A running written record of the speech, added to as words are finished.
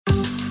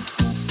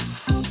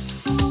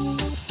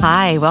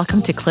Hi,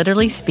 welcome to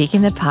Clitorally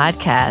Speaking, the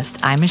podcast.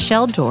 I'm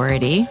Michelle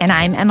Doherty. And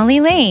I'm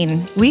Emily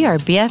Lane. We are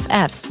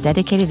BFFs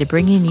dedicated to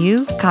bringing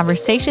you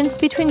conversations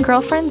between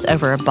girlfriends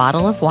over a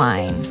bottle of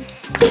wine.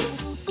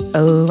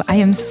 Oh, I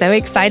am so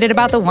excited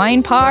about the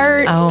wine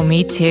part. Oh,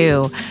 me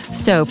too.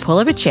 So pull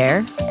up a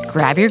chair,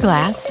 grab your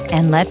glass,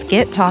 and let's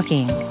get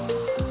talking.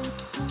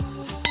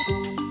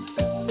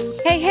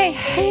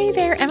 Hey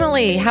there,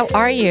 Emily. How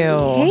are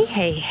you?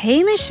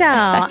 Hey,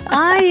 Michelle.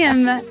 I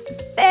am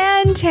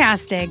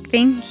fantastic.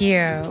 Thank you.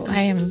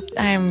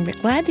 I'm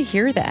glad to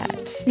hear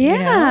that. Yeah. You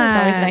know, it's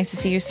always nice to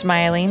see you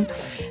smiling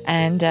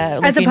and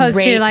as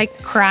opposed to like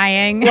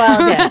crying.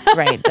 Well, yes,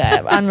 right.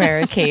 On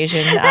rare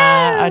occasion,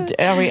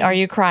 are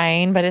you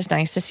crying? But it's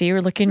nice to see you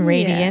looking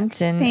radiant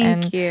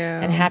Thank you.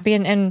 and happy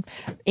and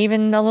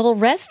even a little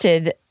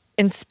rested.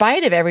 In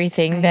spite of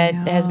everything that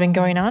has been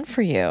going on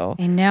for you.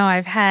 I know.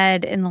 I've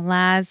had in the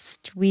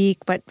last week,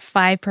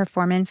 5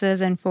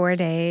 performances in 4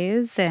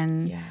 days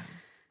and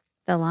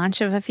the launch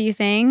of a few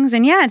things.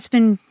 And it's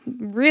been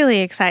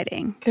really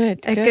exciting.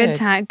 Good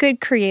time. Good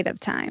creative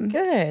time.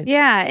 Good.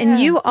 Yeah. And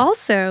you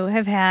also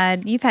you've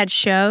had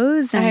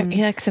shows. And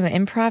like some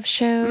improv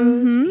shows.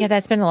 Mm-hmm. Yeah,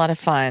 that's been a lot of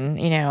fun.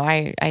 You know,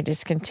 I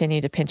just continue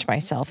to pinch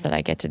myself that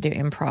I get to do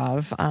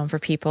improv for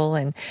people.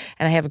 And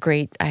I have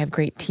great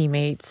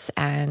teammates.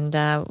 And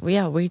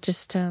we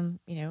just,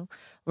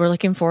 we're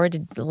looking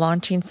forward to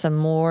launching some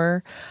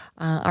more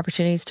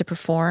opportunities to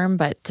perform,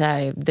 but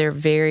they're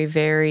very,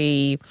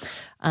 very,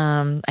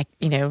 I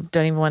don't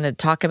even want to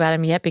talk about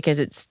them yet because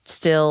it's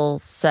still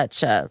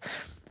such a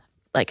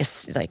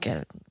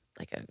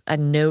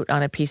note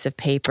on a piece of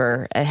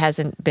paper. It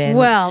hasn't been.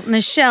 Well,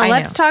 Michelle,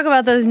 let's talk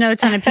about those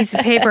notes on a piece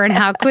of paper and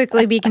how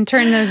quickly we can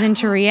turn those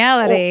into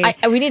reality.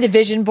 Well, we need to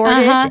vision board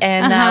it,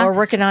 and we're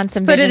working on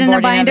some vision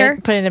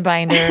boarding. Put it in a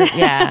binder.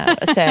 Yeah.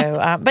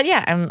 So, but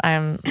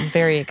I'm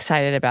very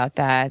excited about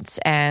that,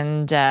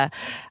 and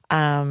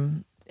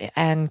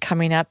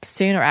coming up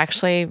soon, or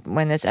actually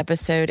when this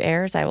episode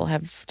airs, I will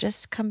have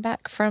just come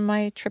back from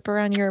my trip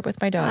around Europe with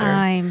my daughter.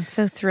 I'm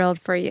so thrilled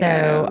for you.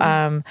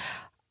 So,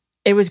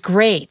 it was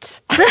great.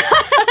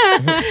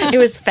 It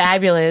was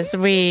fabulous.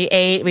 We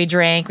ate, we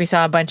drank, we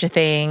saw a bunch of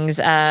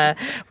things.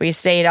 We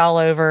stayed all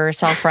over,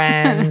 saw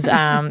friends.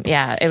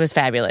 It was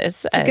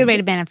fabulous. It's a good way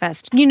to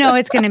manifest. You know,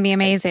 it's going to be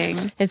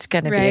amazing. It's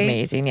going to be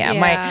amazing.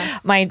 Yeah.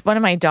 My one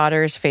of my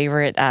daughter's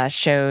favorite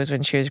shows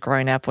when she was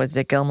growing up was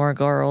the Gilmore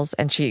Girls,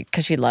 and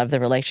because she loved the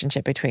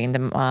relationship between the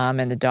mom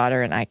and the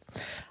daughter, and I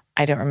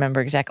don't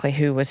remember exactly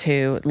who was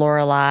who.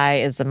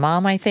 Lorelai is the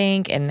mom, I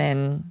think, and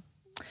then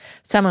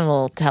someone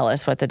will tell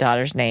us what the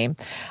daughter's name.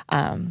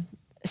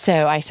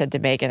 So I said to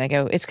Megan, I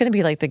go, it's going to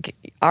be like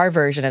our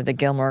version of the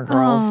Gilmore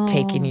Girls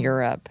taking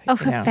Europe. Oh,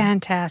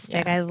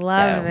 fantastic. I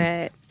love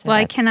it. Well,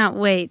 I cannot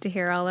wait to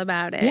hear all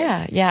about it.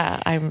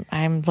 Yeah.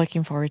 I'm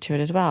looking forward to it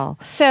as well.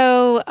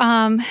 So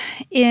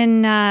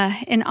in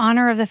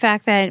honor of the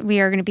fact that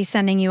we are going to be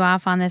sending you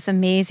off on this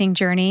amazing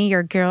journey,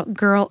 your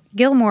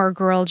Gilmore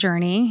Girl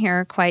journey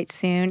here quite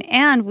soon,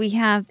 and we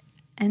have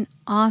an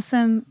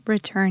awesome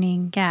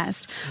returning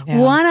guest. Yeah.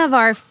 One of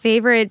our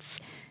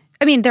favorites.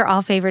 I mean, they're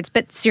all favorites,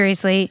 but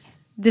seriously,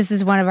 this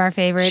is one of our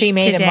favorites. She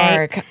made today. a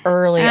mark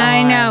early on.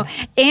 I know.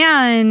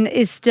 And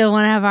is still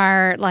one of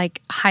our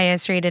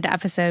highest rated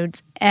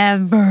episodes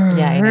ever.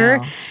 Yeah, I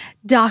know.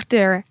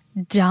 Dr.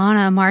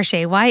 Donna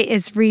Marche White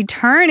is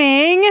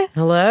returning.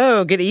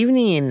 Hello, good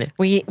evening.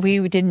 We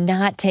did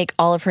not take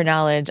all of her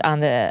knowledge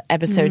on the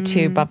episode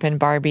 2 Bumpin'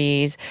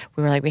 Barbies.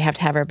 We were like, we have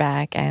to have her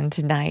back, and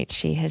tonight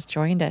she has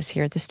joined us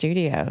here at the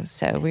studio.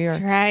 So That's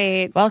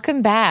right.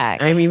 Welcome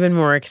back. I'm even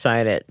more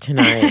excited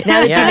tonight.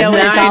 Now that you know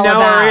what it's all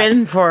about. We're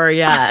in for,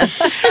 yes.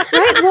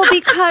 Right, well,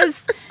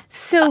 because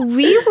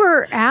we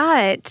were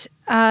at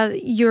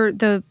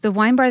the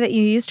wine bar that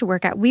you used to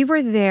work at. We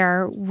were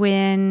there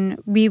when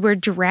we were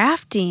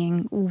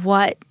drafting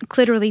what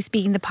Clitorally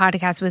Speaking the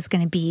podcast was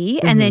going to be,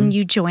 and then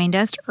you joined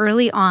us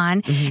early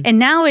on, and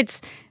now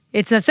it's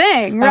a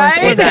thing, right?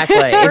 Exactly.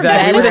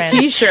 With a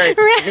T-shirt,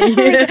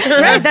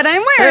 right? That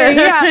I'm wearing.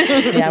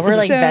 Yeah,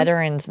 we're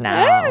veterans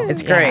now.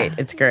 It's great.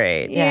 It's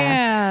great.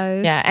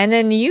 Yeah. And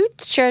then you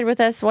shared with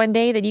us one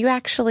day that you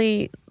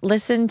actually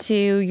listened to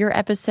your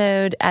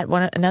episode at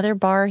another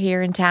bar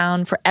here in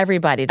town for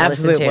everybody to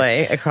listen to.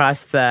 Absolutely,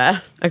 across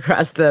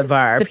the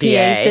bar, the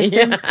PA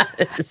system,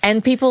 yes.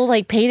 And people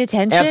paid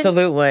attention.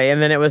 Absolutely,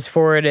 and then it was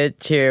forwarded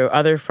to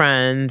other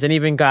friends, and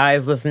even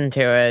guys listened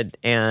to it,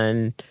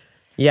 and.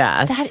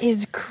 Yes. That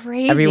is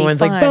crazy. Everyone's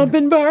fun. like,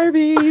 bumping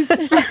Barbies.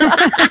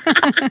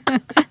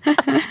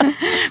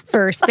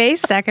 First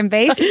base, second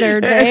base,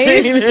 third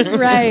base.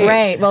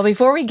 Right. Well,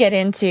 before we get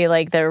into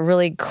the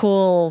really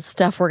cool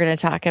stuff we're going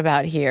to talk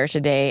about here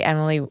today,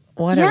 Emily,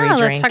 what are we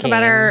drinking? Let's talk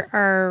about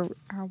our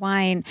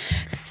wine.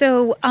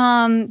 So,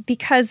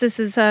 because this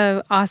is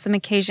an awesome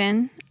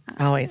occasion.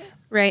 Always.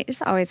 Right,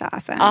 it's always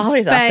awesome.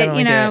 Always awesome. But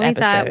we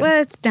thought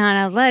with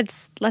Donna,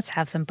 let's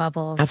have some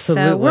bubbles.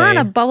 Absolutely, so we're on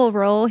a bubble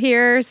roll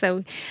here.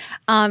 So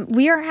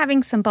we are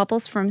having some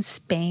bubbles from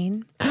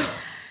Spain.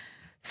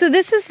 So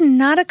this is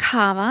not a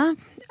cava.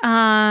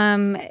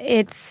 And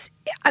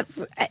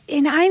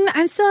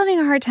I'm still having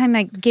a hard time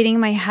like getting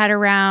my head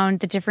around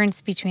the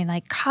difference between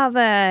like cava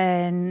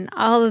and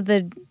all of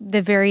the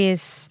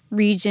various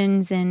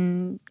regions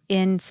in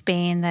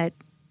Spain that,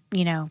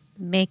 you know,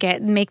 make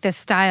this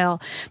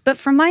style. But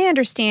from my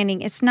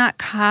understanding, it's not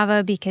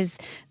cava because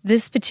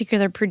this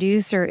particular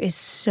producer is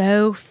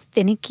so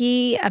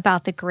finicky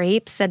about the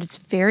grapes that it's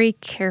very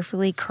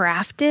carefully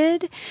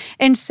crafted.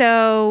 And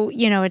so,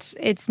 you know,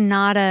 it's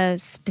not a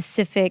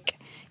specific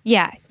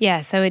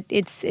so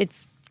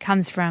it's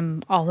comes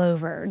from all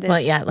over. This,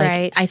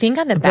 right? I think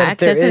on the back,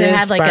 doesn't it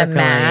have like a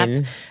map?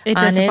 It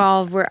does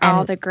involve where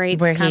all the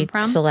grapes come from.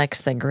 Where he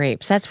selects the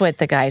grapes. That's what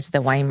the guys,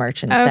 the wine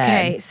merchant said.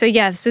 Okay,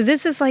 so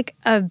this is like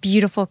a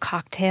beautiful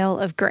cocktail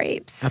of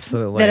grapes.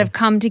 Absolutely. That have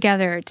come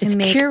together to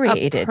make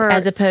curated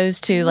as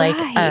opposed to like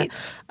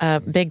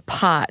a big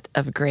pot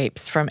of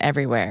grapes from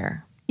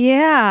everywhere.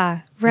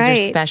 Yeah, right.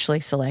 They're specially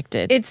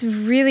selected. It's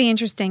really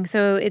interesting.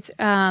 So it's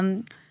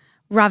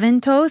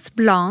Raventós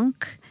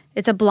Blanc.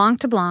 It's a Blanc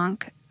de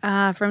Blanc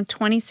from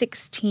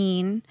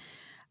 2016.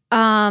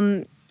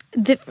 From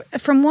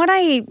what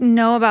I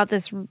know about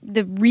this,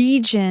 the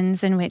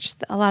regions in which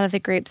a lot of the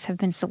grapes have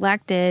been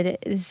selected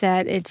is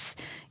that it's,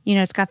 you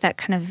know, it's got that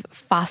kind of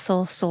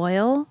fossil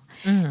soil.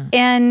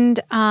 And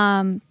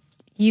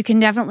you can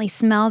definitely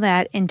smell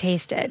that and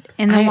taste it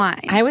in the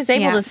wine. I was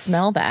able to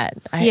smell that.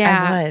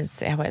 I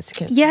was.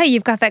 Yeah,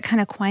 you've got that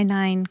kind of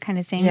quinine kind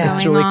of thing going on.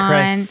 It's really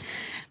crisp.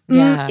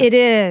 Yeah. It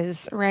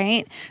is,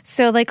 right?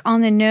 So like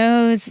on the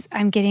nose,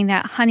 I'm getting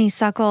that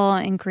honeysuckle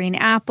and green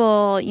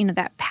apple. You know,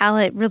 that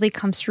palate really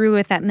comes through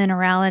with that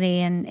minerality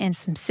and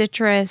some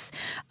citrus.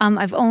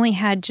 I've only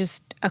had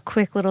just a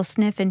quick little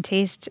sniff and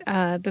taste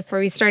before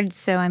we started,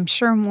 so I'm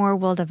sure more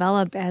will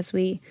develop as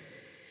we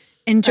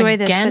enjoy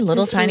this. Again,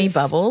 little tiny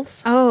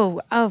bubbles.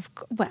 Oh,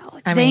 well,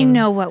 they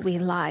know what we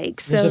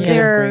like. So There's a bit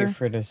they're of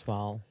grapefruit as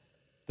well.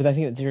 But I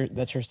think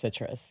that's your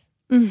citrus.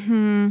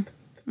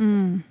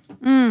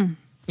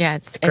 Yeah,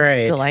 it's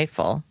great.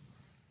 delightful.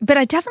 But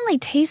I definitely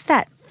taste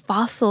that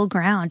fossil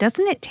ground.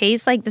 Doesn't it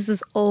taste like this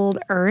is old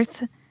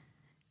earth?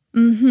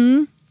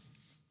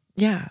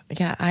 Yeah.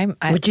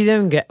 Which you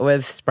don't get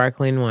with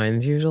sparkling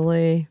wines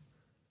usually.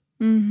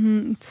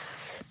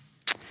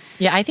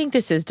 Yeah, I think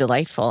this is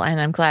delightful,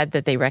 and I'm glad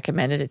that they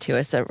recommended it to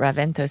us at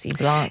Raventós y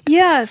Blanc.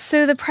 Yeah,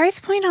 so the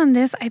price point on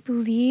this, I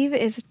believe,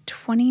 is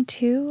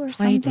 22 or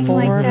something 24,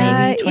 like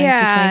that. maybe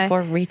 22,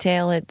 24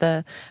 retail at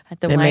the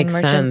It wine makes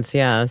merchant. sense,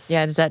 yes.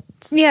 Yeah, does that?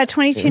 Yeah,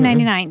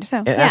 $22.99.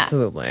 So yeah,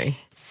 Absolutely.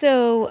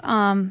 So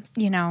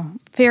you know,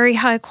 very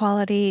high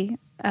quality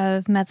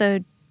of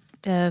method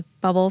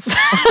bubbles.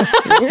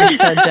 And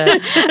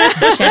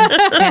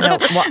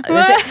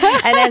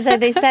as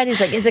they said,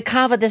 he's like, "Is it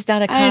cava? That's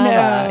not a cava."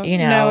 I know. You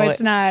know, No, it's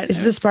not. This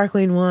is a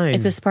sparkling wine.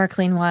 It's a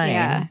sparkling wine.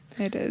 Yeah,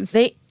 it is.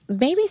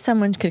 Maybe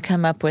someone could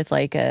come up with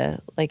like an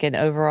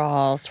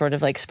overall sort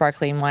of like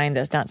sparkling wine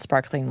that's not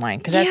sparkling wine,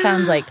 because that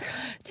sounds like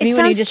to me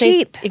when you just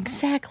cheap. say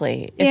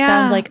exactly, it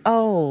sounds like,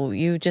 oh,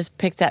 you just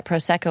picked that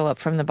prosecco up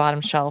from the bottom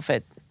shelf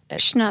at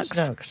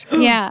Schnucks.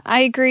 Yeah,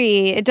 I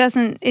agree. It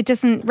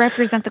doesn't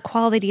represent the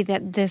quality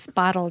that this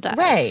bottle does.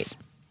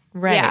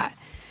 Right.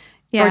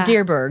 Yeah. Or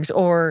Deerbergs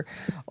or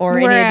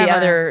any of the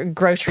other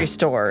grocery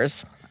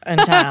stores in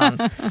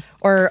town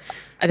or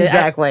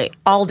exactly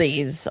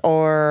Aldi's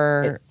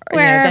or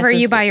wherever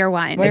you buy your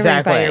wine. Wherever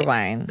you buy your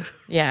wine.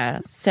 Yeah.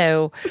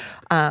 So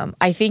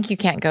I think you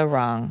can't go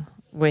wrong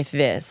with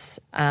this.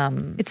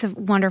 It's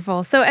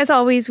wonderful. So as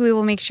always, we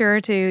will make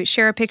sure to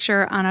share a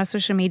picture on our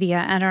social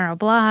media and on our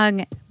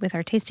blog with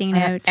our tasting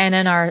notes. And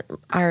in our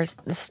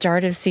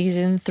start of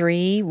season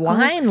 3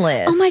 wine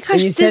list. Oh my gosh.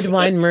 And you said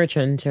wine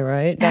merchant,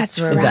 right? That's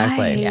right.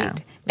 Exactly. Yeah.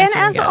 And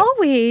as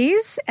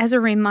always, as a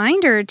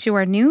reminder to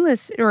our new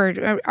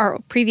or our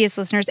previous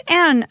listeners,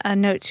 and a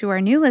note to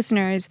our new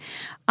listeners,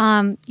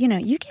 you know,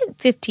 you get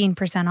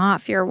 15%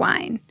 off your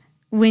wine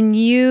when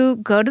you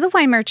go to the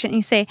wine merchant and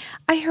you say,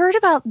 "I heard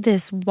about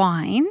this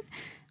wine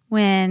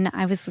when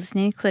I was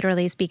listening to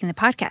Literally Speaking the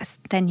podcast."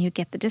 Then you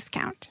get the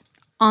discount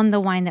on the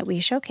wine that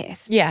we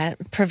showcase. Yeah,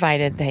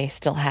 provided they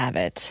still have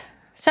it.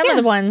 Some of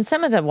the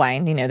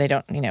wine, you know, they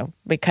don't, you know,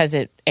 because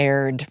it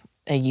aired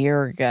a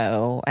year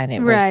ago and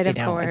it was, you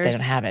know, they don't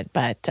have it,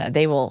 but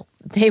they will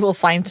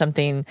find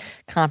something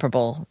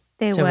comparable.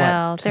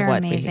 They're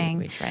amazing.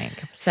 We drank.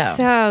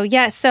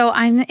 So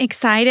I'm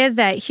excited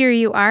that here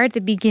you are at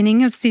the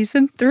beginning of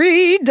season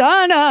 3,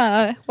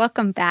 Donna.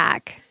 Welcome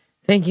back.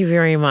 Thank you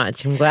very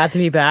much. I'm glad to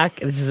be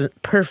back. This is a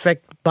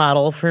perfect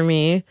bottle for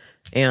me,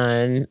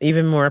 and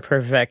even more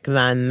perfect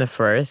than the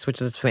first, which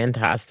is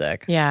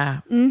fantastic. Yeah.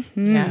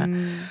 Mm-hmm. Yeah.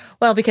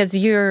 Well, because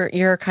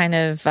you're kind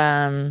of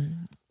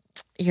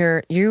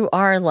you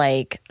are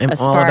like a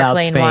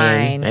sparkling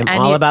wine. I'm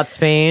all about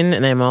Spain,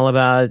 and I'm all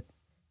about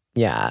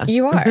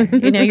You are.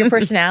 You know, your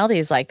personality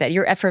is like that.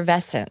 You're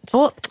effervescent.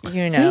 Well,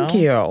 you know. Thank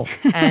you.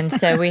 And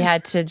so we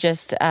had to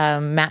just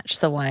match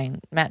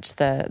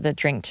the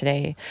drink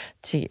today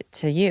to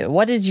you.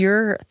 What is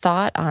your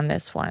thought on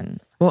this one?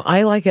 Well,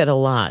 I like it a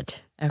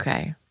lot.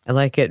 Okay. I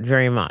like it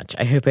very much.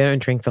 I hope I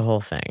don't drink the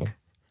whole thing.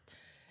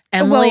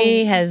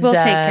 Emily has. we'll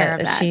take care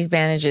of that. She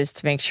manages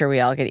to make sure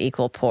we all get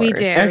equal pours. We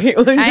do. Okay,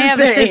 well, I'm I just have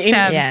a saying.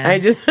 system. Yeah. I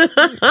just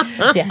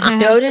Yeah.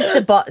 Notice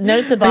the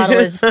bottle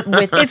is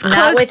It's not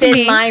close to within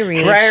me. my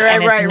reach, Right,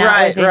 and it's not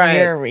right, within right.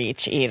 your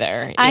reach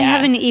either. I Yeah.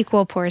 have an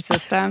equal pour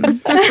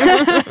system.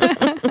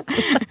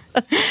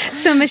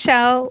 So,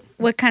 Michelle,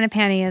 what kind of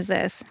panty is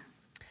this?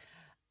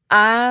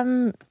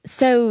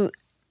 So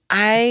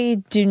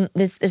I do.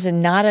 This is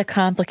not a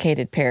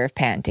complicated pair of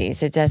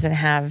panties. It doesn't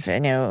have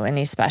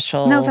any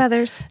special No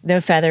feathers. no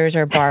feathers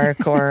or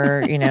bark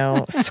or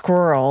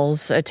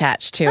squirrels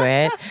attached to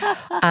it.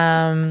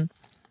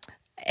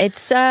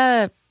 It's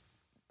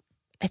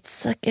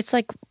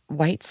like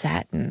white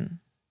satin,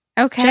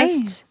 Okay.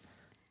 just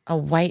a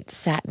white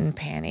satin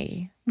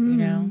panty.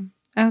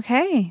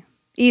 Okay.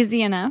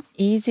 Easy enough.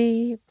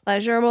 Easy,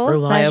 Pleasurable.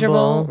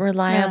 pleasurable,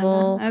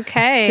 reliable.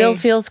 Okay. Still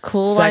feels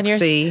cool on your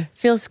Sexy.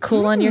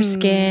 on your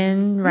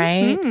skin,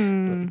 right?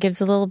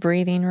 Gives a little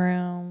breathing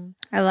room.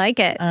 I like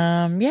it.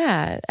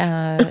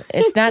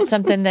 It's not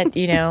something that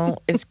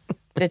is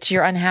that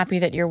you're unhappy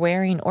that you're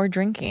wearing or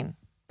drinking.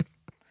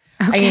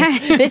 Okay. I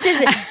mean, this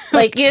is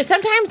like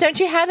sometimes don't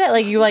you have that?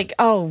 Like you're like,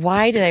 oh,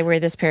 why did I wear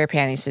this pair of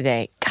panties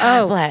today?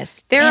 God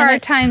bless. There Damn are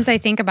it. times I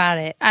think about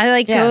it.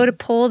 I go to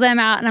pull them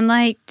out and I'm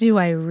like, do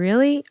I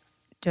really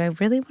want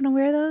to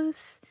wear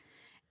those?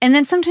 And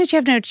then sometimes you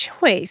have no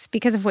choice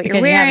because of what because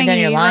you're you haven't wearing. done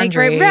your and you're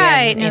laundry, like,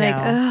 right. And, And you're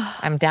like, ugh.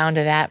 I'm down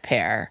to that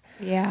pair.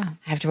 Yeah.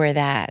 I have to wear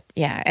that.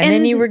 Yeah, and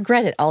then you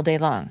regret it all day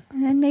long,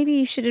 And then maybe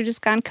you should have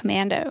just gone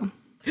commando.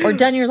 or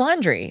done your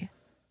laundry.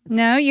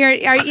 No,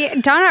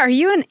 Donna, are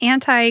you an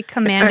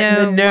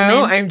anti-commando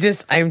no. woman? I'm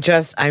just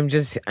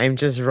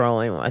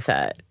rolling with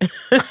it.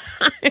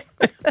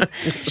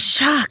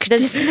 Shock,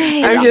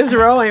 dismay. I'm just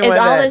rolling Is with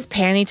all it. this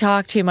panty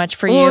talk too much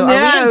for you?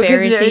 Well, Are we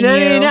embarrassing no,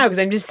 you? because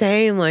I'm just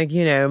saying, like,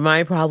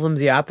 my problem's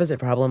the opposite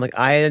problem. Like,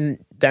 I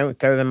don't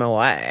throw them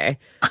away.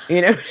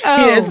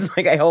 It's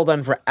like I hold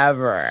on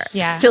forever.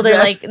 Yeah. Till they're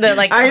like I know,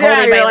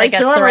 holding by you're like a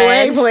throw them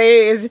thread. away,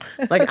 please.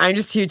 Like, I'm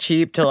just too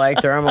cheap to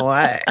like throw them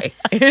away.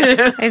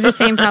 I have the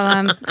same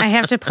problem. I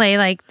have to play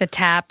like the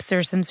taps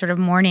or some sort of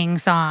morning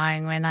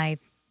song when I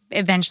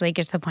eventually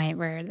get to the point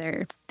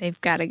where they've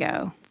got to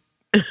go.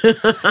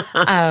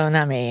 Oh,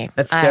 not me.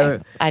 That's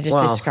so- I just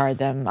wow. discard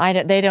them.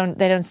 They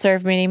don't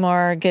serve me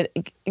anymore.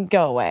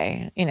 Go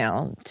away.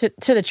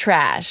 To the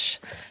trash.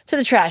 To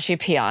the trash. You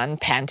pee on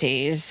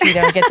panties. You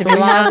don't get to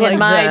belong in like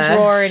my that.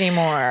 drawer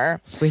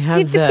anymore. We See,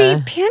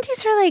 have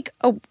panties are like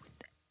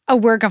a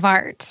work of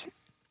art,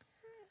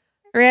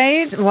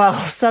 right? Well,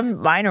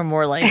 some mine are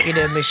more like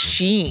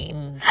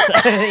machines.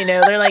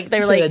 They're like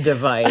a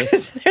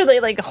device. they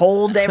like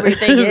hold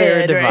everything They're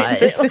a in. Right?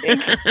 device.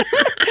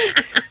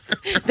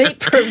 They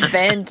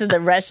prevent the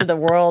rest of the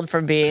world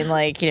from being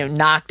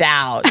knocked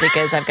out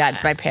because I've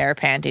got my pair of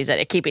panties that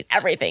are keeping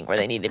everything where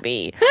they need to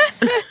be.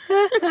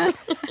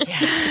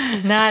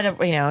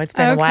 It's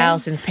been a while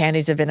since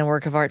panties have been a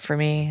work of art for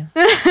me.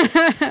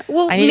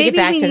 Well, I need to maybe get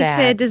back we to need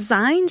that. to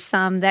design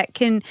some that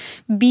can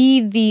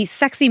be the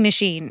sexy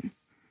machine.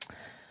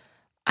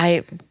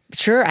 I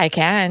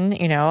can.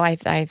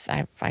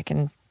 I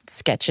can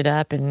sketch it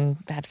up and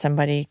have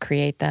somebody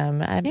create them.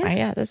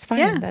 That's fine.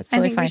 Yeah, That's I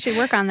totally think fine. we should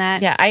work on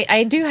that. Yeah,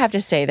 I do have to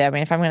say that. I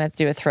mean, if I'm going to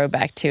do a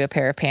throwback to a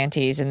pair of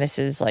panties, and this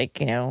is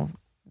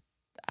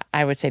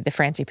I would say the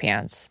Francie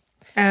pants,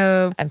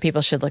 Oh, and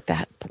people should look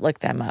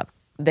them up.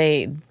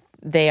 They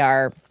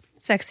are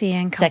sexy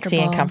and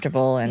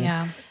comfortable.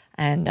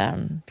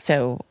 and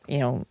so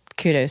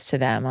kudos to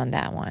them on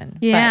that one.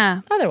 Yeah.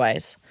 But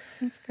otherwise,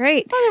 That's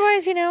great.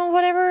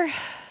 whatever.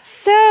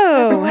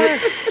 So,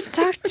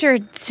 Dr.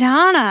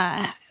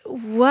 Donna,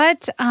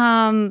 what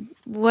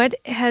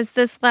has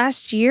this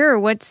last year?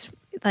 What's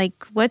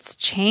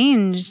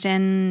changed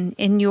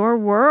in your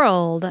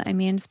world? I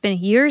mean, it's been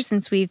years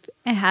since we've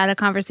had a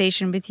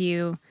conversation with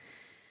you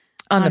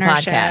On the our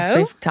podcast, show.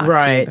 we've talked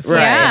to you before.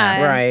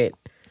 Yeah. Right.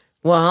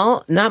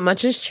 Well, not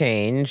much has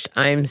changed.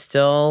 I'm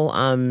still,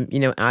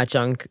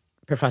 adjunct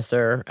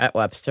professor at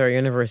Webster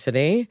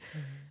University.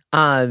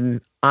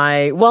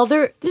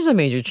 There's a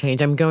major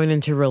change. I'm going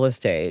into real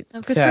estate.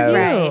 Oh, good for you.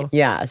 Right.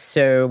 Yeah.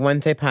 So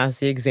once I pass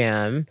the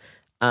exam,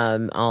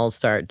 I'll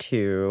start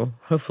to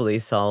hopefully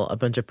sell a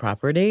bunch of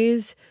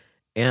properties,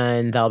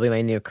 and that'll be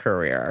my new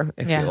career,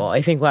 if Yeah. you will.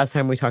 I think last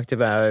time we talked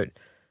about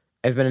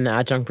I've been an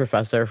adjunct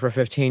professor for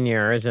 15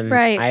 years, and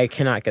Right. I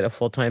cannot get a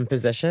full-time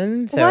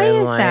position. So Why I'm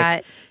is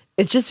that?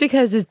 It's just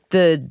because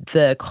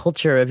the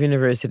culture of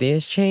university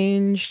has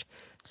changed.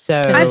 So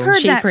I've It's heard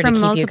that cheaper from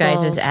to keep you guys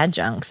multiples. as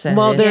adjuncts. than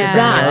well, it is there's to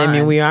that. bring you I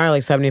mean, on. we are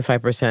like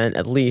 75%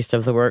 at least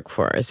of the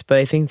workforce, but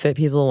I think that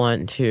people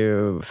want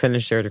to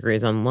finish their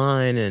degrees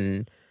online,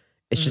 and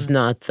it's just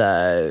not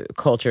the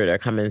culture to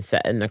come and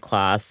sit in a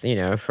class,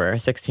 for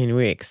 16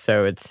 weeks.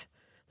 So it's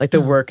like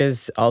the work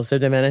is also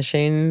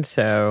diminishing.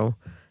 So,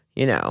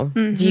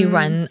 Do you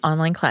run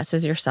online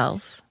classes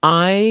yourself?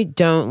 I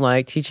don't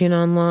like teaching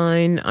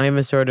online. I'm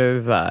a sort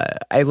of,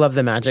 I love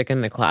the magic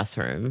in the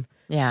classroom.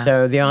 Yeah.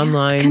 So the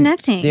online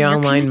connecting. the You're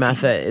online connecting.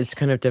 method is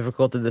kind of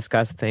difficult to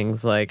discuss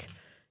things like,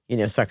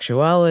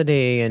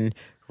 sexuality and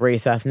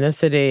race,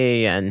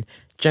 ethnicity, and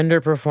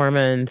gender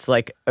performance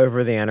like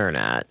over the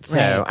internet.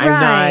 So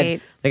Right.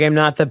 I'm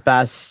not the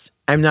best.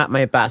 I'm not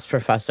my best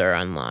professor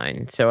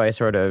online. So I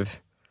sort of,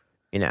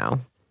 you know.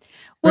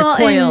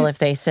 Recoil if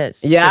they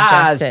suggest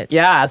it.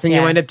 Yes, and you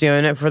Yeah. wind up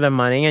doing it for the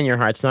money and your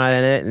heart's not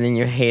in it, and then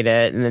you hate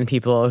it, and then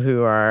people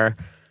who are,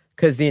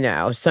 because, you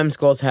know, some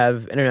schools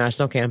have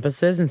international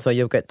campuses, and so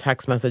you'll get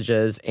text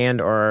messages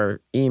and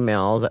or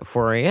emails at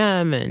 4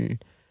 a.m.,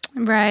 and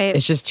Right.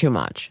 it's just too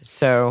much.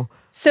 So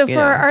So, you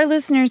for know. our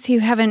listeners who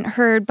haven't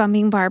heard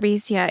Bumping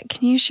Barbies yet,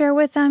 can you share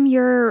with them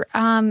your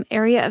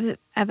area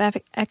of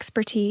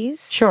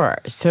expertise? Sure.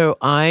 So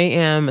I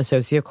am a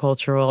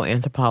sociocultural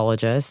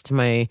anthropologist.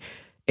 My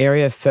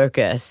area of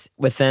focus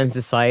within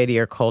society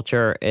or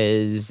culture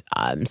is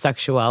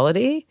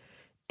sexuality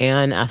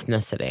and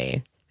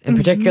ethnicity. In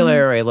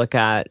particular, I look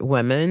at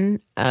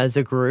women as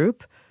a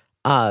group.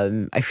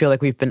 I feel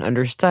like we've been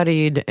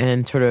understudied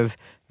and sort of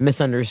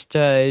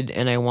misunderstood,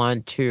 and I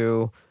want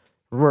to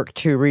work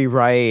to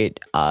rewrite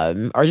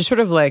or just sort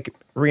of like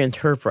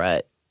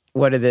reinterpret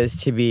what it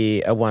is to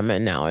be a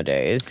woman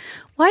nowadays.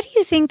 Why do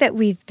you think that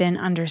we've been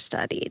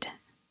understudied?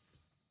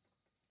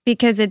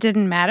 Because it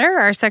didn't matter?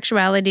 Our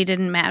sexuality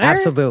didn't matter?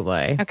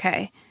 Absolutely.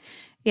 Okay.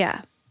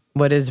 Yeah.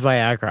 What is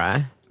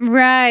Viagra?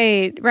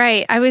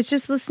 Right. I was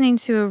just listening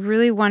to a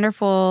really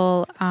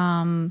wonderful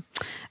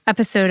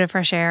episode of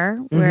Fresh Air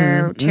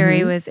where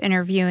Terry was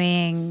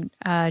interviewing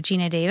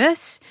Gina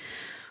Davis,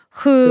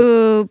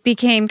 who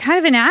became kind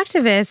of an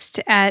activist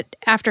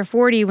after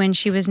 40 when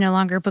she was no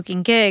longer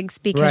booking gigs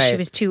because she Right.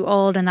 was too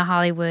old in the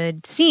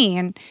Hollywood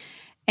scene.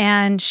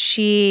 And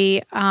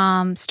she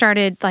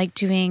started like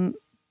doing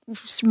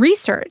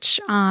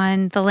research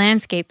on the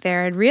landscape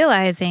there and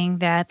realizing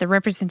that the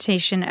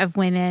representation of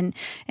women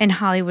in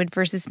Hollywood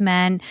versus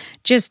men,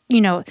 just, you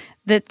know,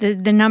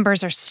 the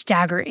numbers are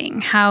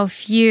staggering. How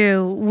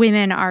few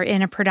women are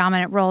in a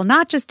predominant role,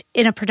 not just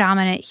in a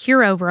predominant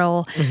hero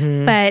role,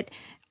 but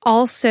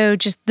also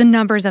just the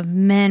numbers of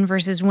men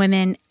versus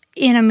women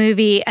in a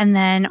movie, and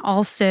then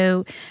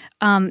also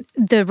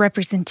the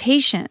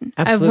representation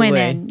Absolutely. of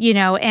women, you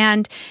know,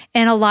 and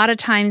a lot of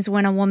times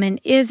when a woman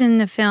is in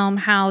the film,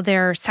 how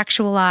they're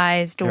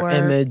sexualized or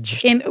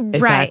imaged.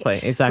 right,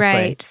 Exactly.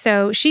 right.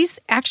 So she's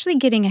actually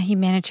getting a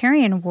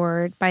humanitarian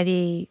award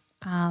by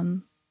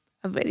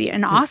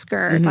an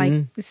Oscar,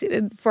 like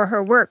for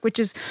her work, which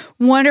is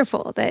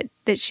wonderful that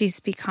she's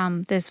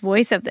become this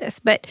voice of this.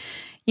 But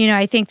you know,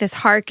 I think this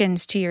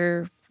harkens to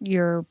your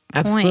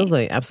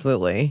point.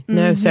 Absolutely.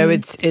 No, so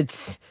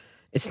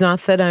it's not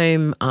that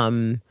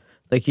I'm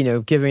like, you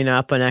know, giving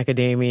up on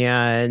academia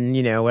and,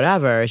 you know,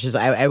 whatever. It's just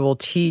I will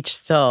teach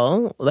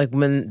still, like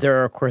when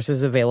there are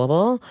courses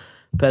available,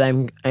 but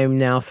I'm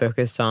now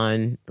focused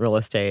on real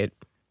estate.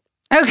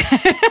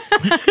 Okay.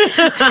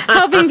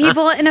 Helping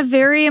people in a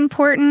very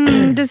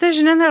important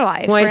decision in their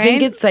life. Well, right?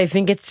 I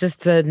think it's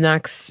just the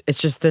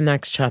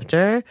next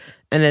chapter,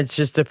 and it's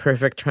just a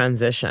perfect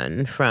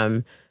transition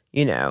from,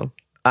 you know,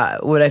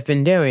 what I've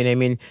been doing. I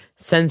mean,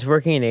 since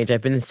working age,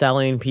 I've been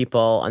selling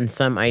people on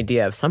some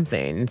idea of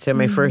something. So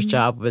my first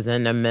job was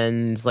in a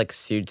men's like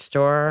suit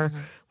store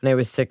when I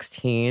was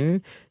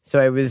 16. So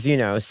I was, you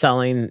know,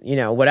 selling, you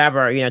know,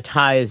 whatever, you know,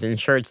 ties and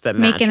shirts that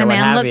match Making or a what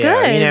man have look you.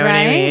 good, You know what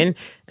I right? mean?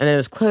 And then it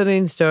was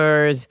clothing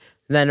stores.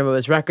 Then it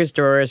was record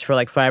stores for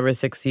like 5 or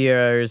 6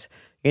 years,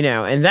 you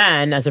know. And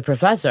then as a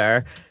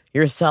professor,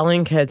 you're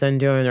selling kids on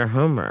doing their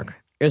homework.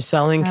 You're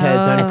selling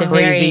kids on the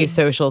crazy very-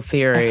 social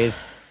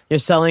theories. You're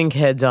selling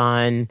kids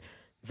on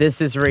this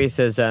is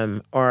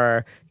racism,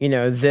 or, you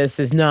know, this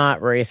is not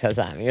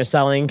racism. You're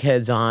selling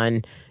kids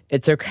on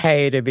it's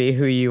okay to be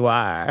who you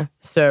are.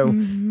 So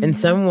in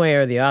some way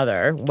or the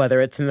other, whether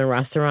it's in the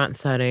restaurant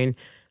setting,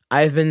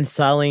 I've been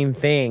selling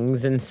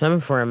things in some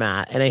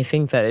format, and I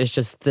think that is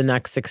just the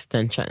next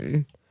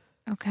extension,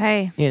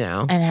 Okay. you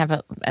know. And have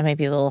a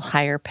maybe a little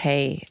higher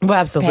pay. Well,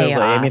 absolutely.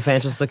 I mean, payoff.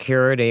 financial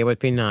security would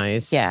be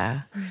nice.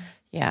 Yeah.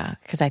 Yeah.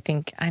 Because I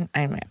think I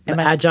But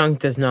must.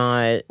 adjunct is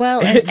not.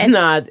 Well, it's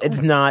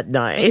not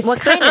nice.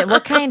 What kind of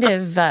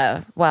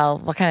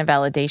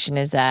validation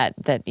is that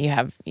you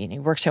have, you know,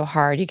 you work so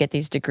hard, you get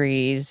these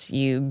degrees,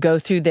 you go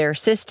through their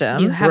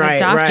system. You have a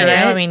doctorate. You know,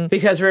 I mean,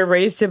 because we're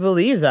raised to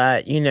believe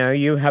that, you know,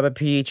 you have a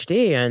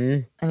PhD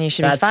and you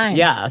should be that's- fine.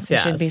 yes, You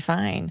should yes. be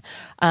fine.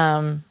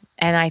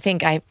 And I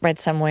think I read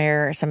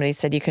somewhere somebody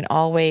said you can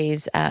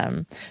always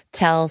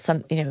tell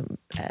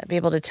be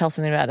able to tell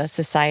something about a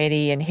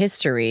society and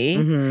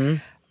history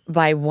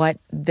by what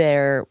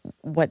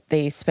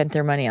they spent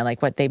their money on,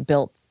 like what they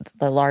built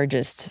the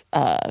largest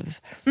of.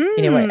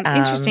 You know what?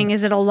 Interesting.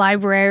 Is it a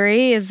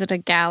library? Is it a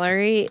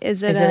gallery?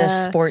 Is it a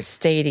sports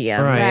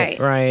stadium? right.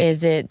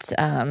 Is it?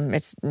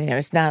 It's, you know,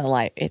 it's not a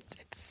life.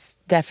 It's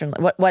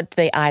definitely what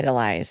they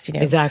idolize. You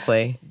know,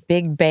 exactly.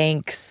 big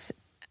banks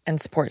and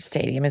sports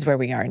stadium is where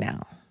we are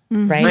now.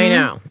 Right? I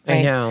know.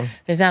 Right.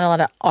 There's not a lot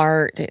of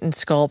art and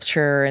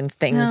sculpture and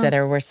things that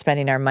we're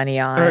spending our money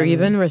on. Or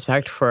even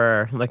respect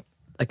for like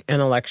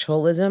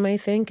intellectualism, I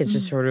think. It's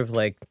just sort of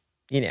like,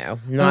 you know,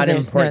 not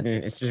there's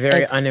important. It's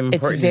very unimportant.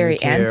 It's very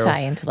to actually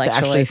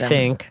anti-intellectualism.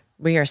 think.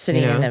 We are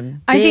sitting in a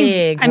I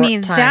big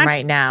time that's-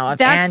 right now of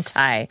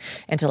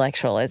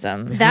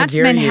anti-intellectualism. That's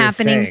dare been you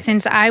happening think?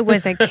 since I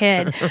was a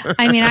kid.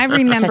 I mean, I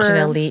remember Such an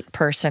elite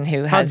person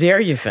who How has dare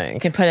you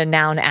think? can put a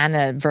noun and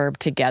a verb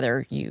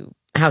together.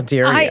 How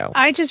dare you?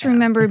 I just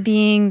remember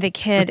being the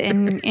kid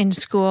in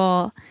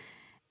school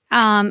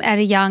at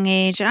a young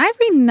age. And I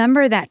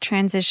remember that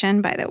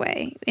transition, by the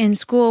way, in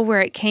school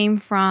where it came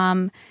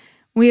from,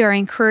 we are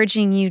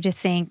encouraging you to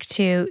think,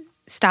 to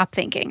stop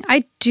thinking.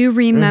 I do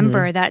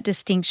remember that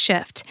distinct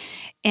shift.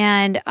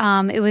 And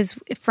it was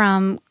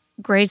from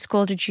grade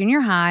school to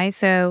junior high.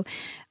 So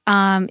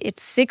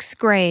it's sixth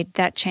grade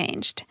that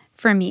changed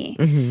for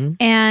me.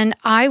 And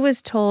I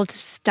was told to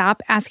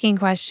stop asking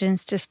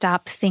questions, to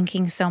stop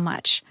thinking so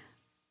much.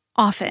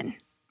 Often,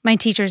 my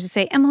teachers would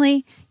say,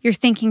 Emily, you're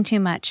thinking too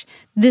much.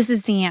 This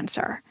is the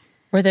answer.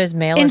 Were those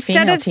male Instead or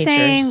female of teachers?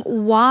 saying,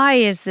 why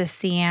is this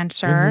the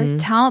answer?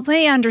 Help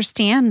me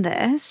understand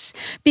this.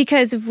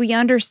 Because if we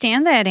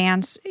understand that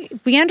answer,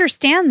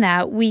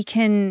 we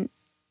can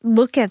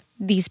look at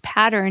these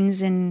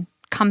patterns and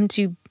come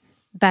to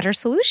better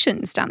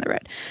solutions down the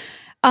road.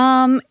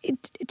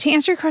 To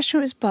answer your question,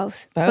 it was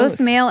both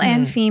male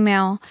and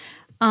female.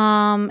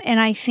 And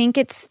I think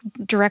it's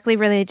directly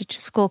related to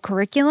school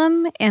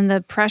curriculum and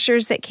the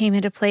pressures that came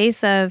into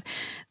place of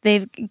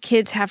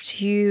kids have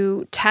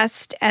to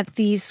test at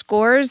these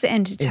scores,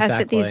 and to test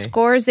at these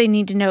scores, they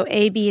need to know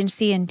A, B, and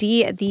C, and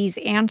D at these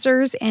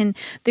answers. And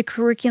the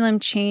curriculum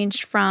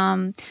changed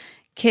from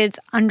kids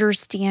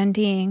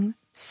understanding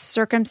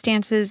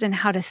circumstances and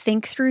how to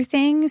think through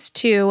things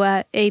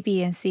to A,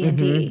 B, and C, and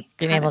D.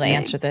 Being able to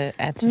answer the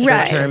questions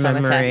Short-term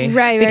on the memory. test.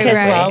 Right, Because,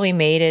 right. well, we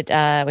made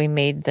it, we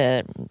made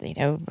the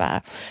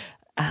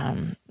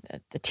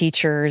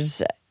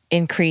teachers'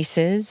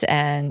 increases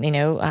and,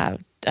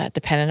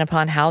 dependent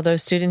upon how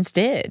those students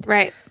did.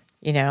 Right.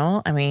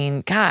 I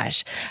mean,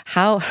 gosh,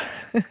 how...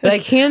 But I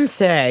can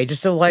say,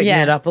 just to lighten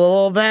it up a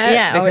little bit,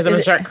 Yeah. because I'm going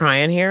to start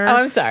crying here. Oh,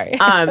 I'm sorry.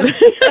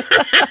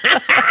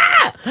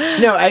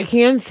 No, I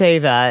can say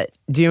that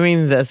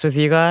doing this with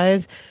you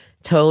guys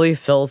totally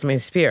fills my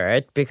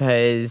spirit,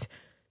 because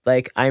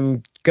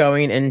I'm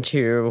going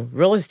into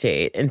real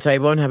estate, and so I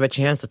won't have a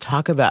chance to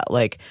talk about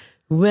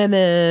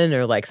women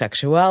or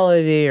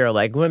sexuality or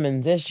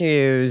women's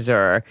issues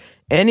or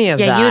any of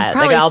that. You'd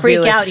probably I'll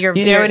freak be out your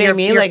you know what I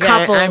mean? your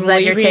couples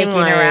that you're taking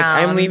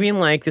around. I'm leaving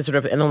this sort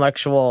of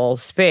intellectual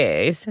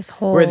space This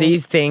whole- where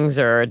these things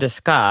are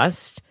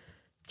discussed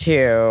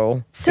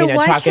to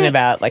why talking can't-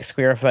 about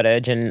square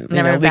footage and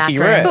Never leaky bathrooms.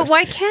 roofs. But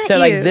why can't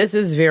so you? this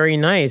is very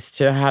nice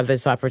to have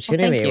this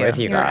opportunity thank you. with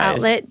you Your guys.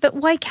 outlet, but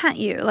why can't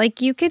you?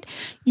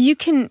 You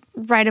can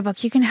write a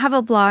book, you can have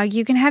a blog,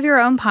 you can have your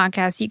own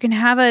podcast, you can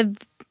have a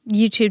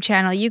YouTube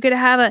channel, you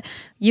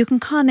can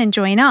come and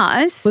join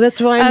us. Well,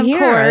 that's why I'm of here.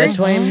 course. That's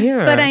why I'm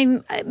here.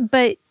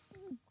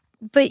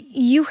 But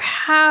you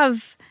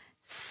have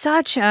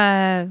such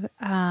a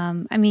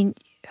my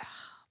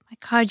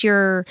God,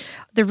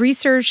 the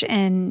research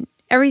and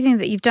everything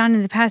that you've done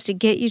in the past to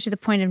get you to the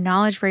point of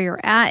knowledge where you're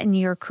at, and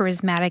you're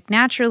charismatic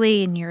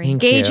naturally, and you're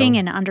engaging you.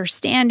 and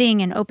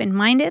understanding and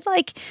open-minded.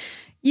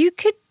 You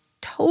could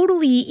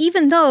totally,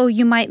 even though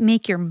you might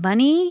make your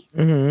money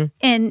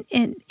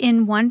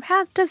in one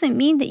path, doesn't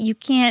mean that you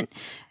can't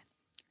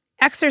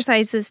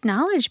exercise this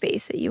knowledge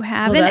base that you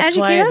have and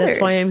educate others.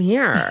 That's why I'm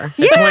here.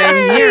 That's why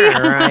I'm here,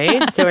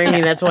 right? So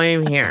that's why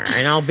I'm here,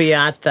 and I'll be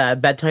at the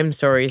bedtime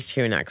stories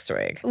too next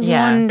week.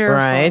 Yeah. Wonderful.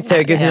 Right, so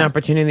it gives you an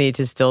opportunity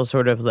to still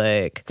sort of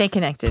Stay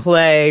connected.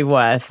 play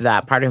with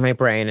that part of my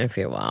brain, if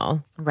you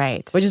will,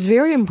 Right. which is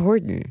very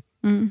important.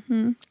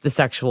 The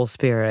sexual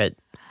spirit.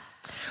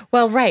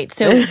 Well, right.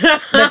 So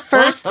the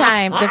first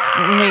time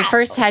when we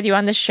first had you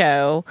on the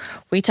show,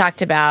 we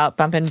talked about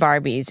bumping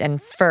Barbies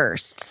and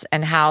firsts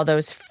and how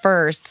those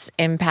firsts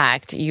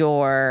impact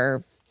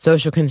your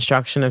Social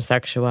construction of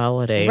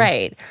sexuality.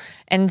 right.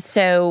 And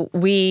so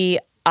we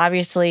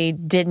obviously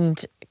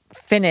didn't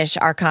finish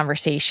our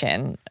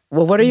conversation.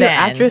 Well, what are your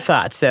then.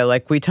 afterthoughts? So,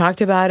 we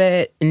talked about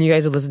it, and you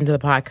guys have listened to the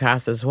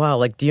podcast as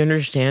well. Do you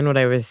understand what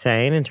I was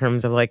saying in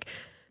terms of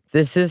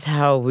this is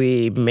how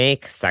we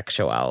make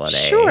sexuality?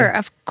 Sure,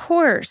 of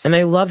course. And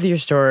I love your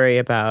story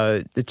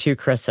about the two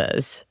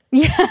Chris's.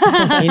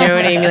 Yeah. You know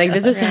what I mean?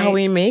 This is how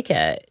we make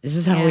it. This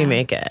is how we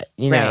make it,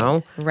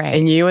 know? Right.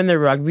 And you and the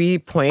rugby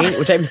point,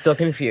 which I'm still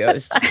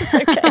confused.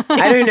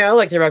 I don't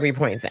know, the rugby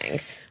point thing.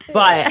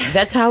 But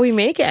that's how we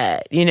make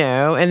it,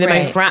 And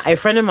then a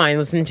friend of mine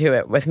listened to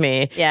it with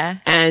me. Yeah.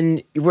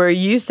 And where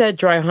you said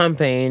dry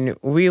humping,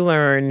 we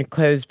learned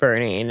clothes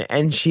burning.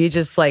 And she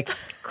just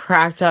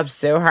cracked up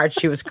so hard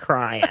she was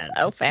crying.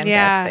 Oh,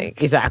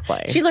 fantastic.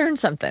 Exactly. She learned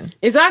something.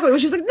 Exactly.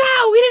 She was like,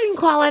 no, we didn't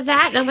call it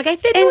that. And I'm like, I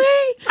did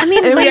we? I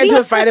mean, and we got into a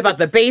ladies- fight about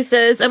the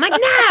bases. I'm like,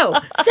 no,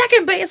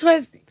 second base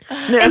was.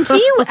 No. And do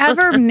you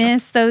ever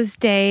miss those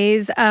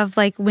days of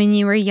when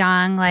you were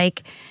young,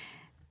 like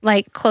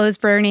clothes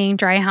burning,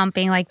 dry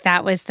humping,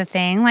 that was the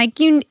thing?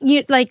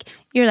 You're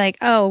like,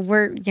 oh,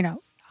 we're,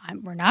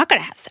 we're not going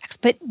to have sex,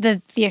 but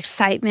the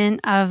excitement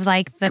of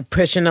like the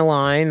pushing a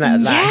line.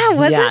 Wasn't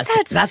that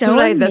that's so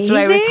what that's what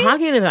I was amazing?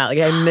 talking about. Like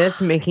I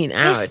miss making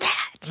out. Is that?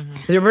 'Cause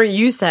remember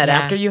you said Yeah.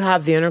 after you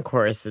have the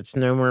intercourse, it's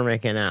no more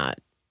making out,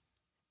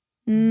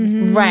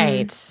 Mhm.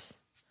 Right.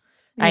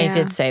 I Yeah.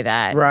 did say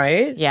that.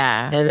 right?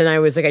 Yeah. And then I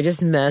was like, I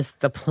just missed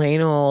the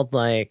plain old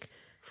like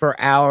for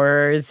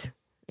hours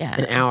Yeah.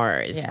 and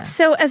hours. Yeah.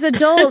 So, as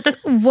adults,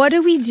 what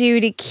do we do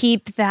to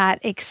keep that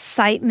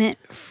excitement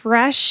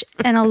fresh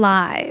and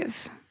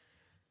alive?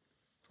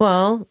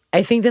 Well,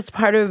 I think that's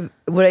part of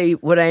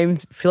what I'm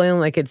feeling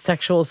like it's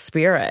sexual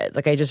spirit.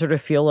 Like I just sort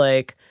of feel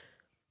like,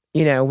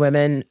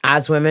 women,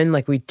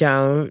 like we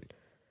don't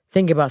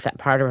think about that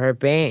part of our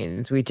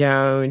beings. We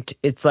don't.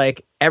 It's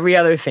like every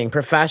other thing: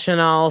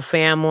 professional,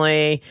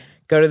 family,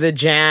 go to the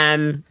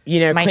gym,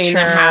 My clean the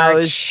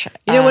church, house,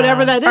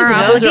 whatever that is. our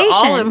And those are all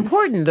obligations,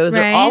 important. Those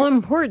right? are all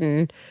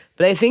important.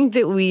 But I think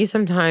that we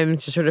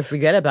sometimes just sort of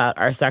forget about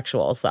our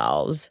sexual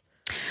selves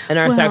and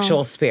our Well,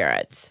 sexual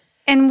spirits.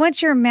 And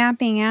what you're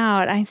mapping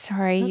out, I'm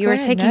sorry, you were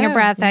Okay, taking a no,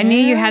 breath. I knew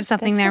you no, had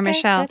something that's there, okay.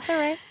 Michelle. That's all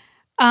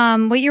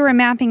right. What you were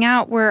mapping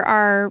out were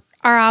our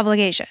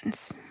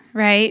obligations,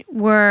 right?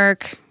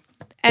 Work,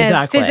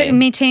 Exactly.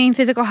 maintaining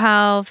physical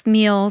health,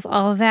 meals,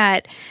 all of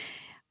that.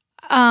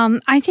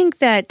 I think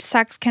that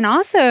sex can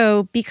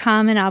also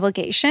become an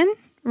obligation,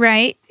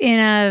 right?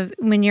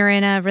 When you're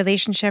in a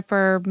relationship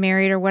or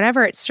married or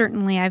whatever. It's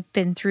certainly, I've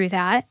been through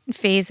that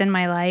phase in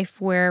my life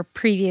where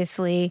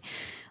previously,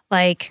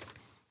 like,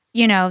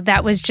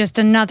 that was just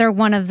another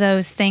one of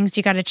those things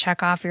you got to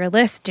check off your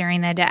list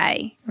during the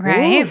day,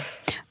 right?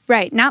 Oof.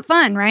 Right. Not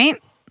fun, right?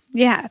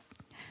 Yeah.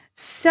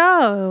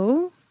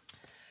 So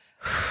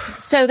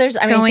there's,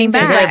 I mean, Going I think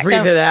there's back. like,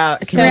 Breathe it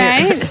out. so-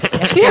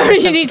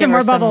 right? you need give some her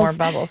more some bubbles. more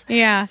bubbles.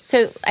 Yeah.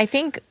 So I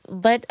think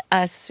let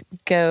us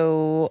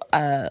go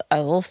a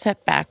little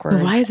step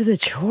backwards. Why is it a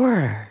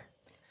chore?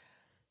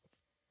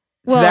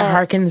 Well- so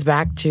that harkens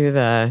back to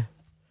the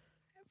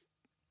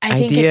I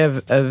think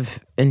idea of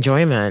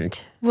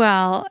enjoyment.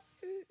 Well,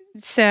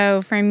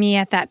 so for me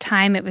at that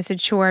time, it was a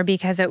chore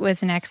because it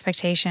was an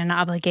expectation, an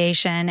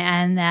obligation.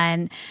 And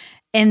then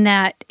in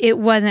that it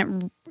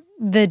wasn't,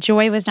 the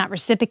joy was not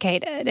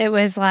reciprocated. It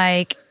was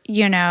like,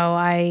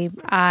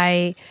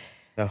 I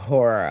The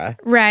horror.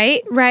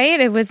 right.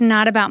 It was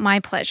not about my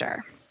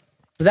pleasure.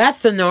 But that's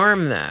the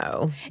norm,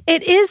 though.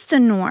 It is the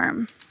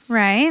norm,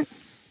 right?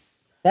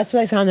 That's what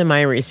I found in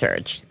my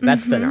research.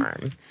 That's the Mm-hmm.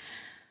 norm.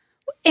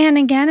 And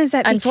again, is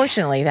that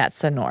unfortunately that's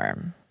the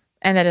norm,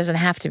 and that doesn't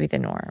have to be the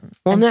norm.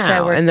 Well, and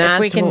no, and if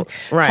we that's can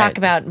right. talk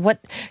about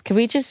can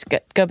we just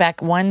go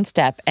back one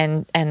step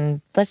and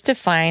let's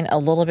define a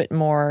little bit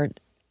more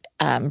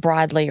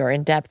broadly or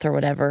in depth or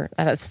whatever.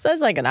 That's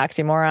like an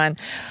oxymoron.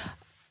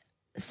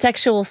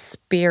 Sexual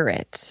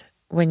spirit.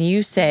 When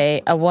you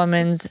say a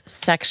woman's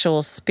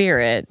sexual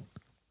spirit,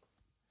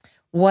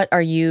 what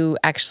are you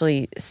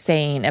actually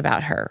saying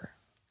about her?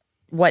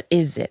 What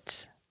is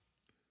it?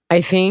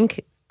 I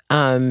think,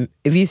 at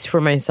least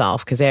for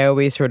myself, because I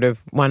always sort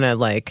of want to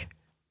like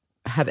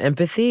have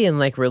empathy and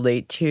like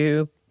relate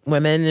to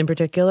women in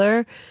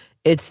particular.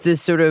 It's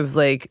this sort of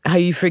like how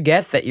you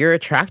forget that you're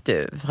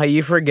attractive, how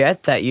you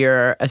forget that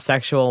you're a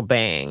sexual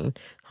being,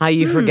 how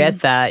you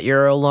forget that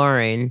you're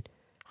alluring,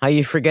 how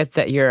you forget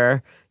that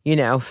you're,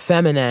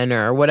 feminine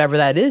or whatever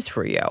that is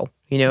for you.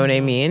 You know what I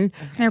mean?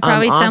 there are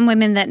probably some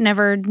women that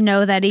never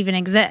know that even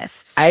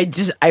exists. I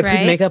put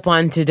Right? makeup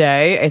on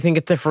today. I think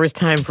it's the first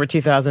time for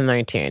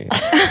 2019.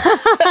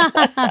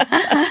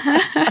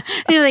 And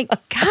you're like,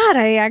 God,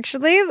 I'm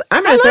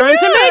I'm gonna throw in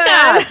some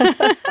makeup.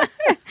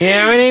 You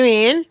know what I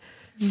mean?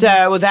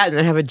 So with that, and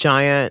I have a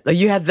giant. Like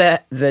you had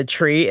the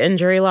tree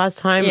injury last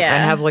time. Yeah. I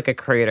have like a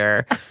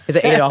crater because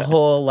I ate a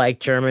whole like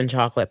German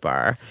chocolate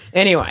bar.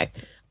 Anyway,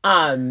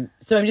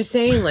 so I'm just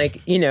saying,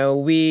 like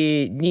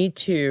we need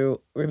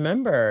to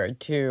remember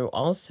to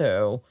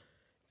also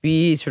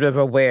be sort of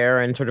aware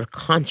and sort of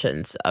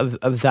conscious of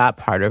that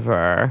part of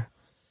our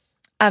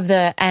Of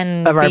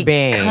our be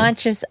being.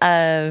 conscious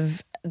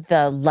of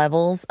the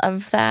levels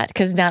of that,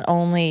 because not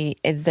only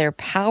is there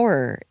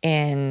power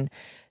in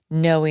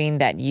knowing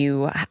that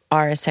you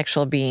are a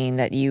sexual being,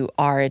 that you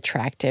are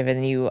attractive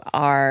and you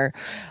are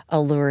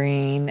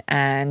alluring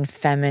and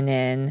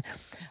feminine,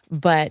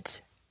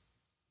 but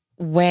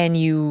when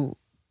you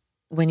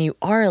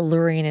are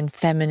alluring and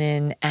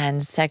feminine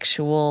and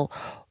sexual,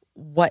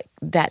 what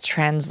that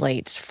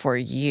translates for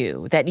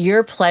you, that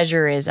your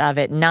pleasure is of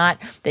it, not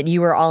that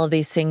you are all of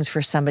these things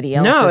for somebody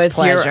else's No, it's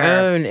pleasure. your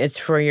own. It's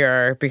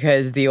for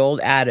because the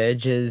old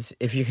adage is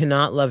if you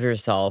cannot love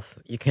yourself,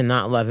 you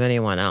cannot love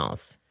anyone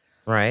else.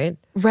 Right?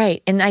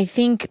 Right. And I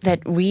think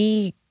that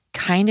we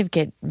kind of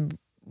get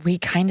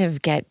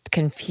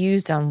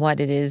confused on what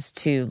it is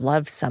to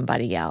love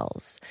somebody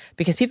else,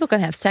 because people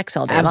can have sex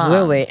all day long.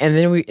 Absolutely. And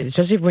then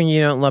especially when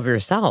you don't love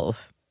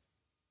yourself.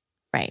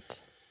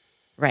 Right.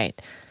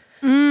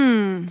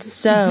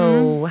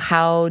 So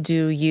how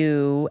do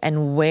you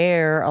and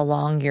where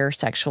along your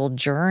sexual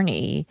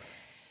journey?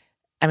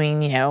 I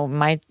mean,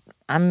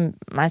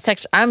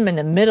 I'm in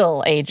the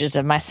middle ages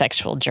of my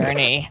sexual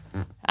journey.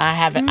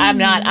 I'm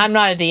not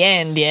at the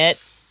end yet.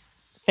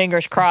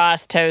 Fingers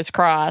crossed, toes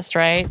crossed,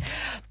 right?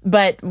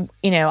 But,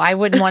 I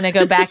wouldn't want to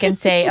go back and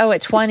say, oh,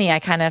 at 20, I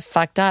kind of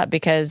fucked up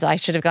because I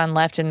should have gone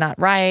left and not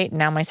right.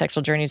 Now my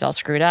sexual journey is all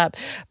screwed up.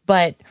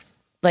 But,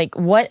 like,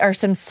 what are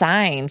some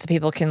signs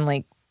people can,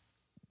 like,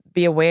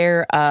 be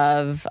aware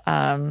of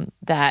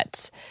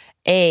that,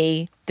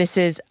 A, this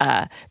is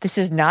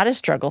not a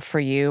struggle for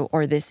you,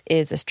 or this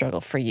is a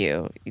struggle for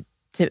you,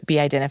 to be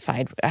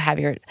identified,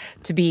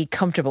 to be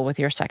comfortable with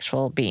your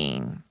sexual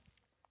being.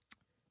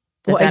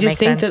 Does that make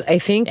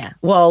sense?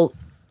 Well,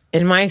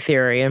 in my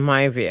theory, in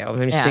my view,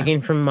 I'm speaking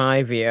from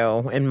my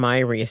view and my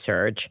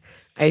research,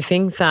 I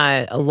think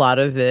that a lot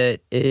of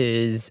it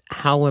is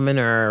how women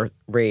are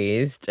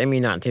raised. I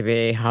mean, not to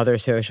be how they're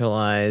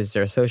socialized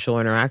or social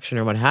interaction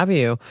or what have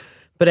you,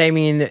 but I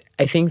mean,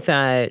 I think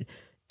that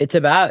it's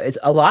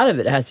a lot of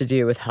it has to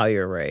do with how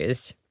you're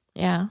raised.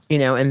 Yeah.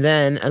 And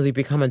then as we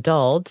become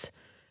adults,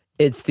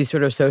 it's these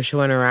sort of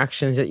social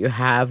interactions that you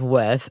have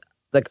with,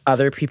 like,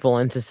 other people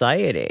in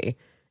society.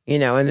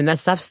 And then that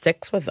stuff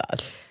sticks with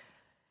us,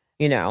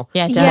 Yeah,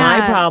 it does.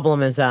 My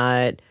problem is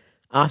that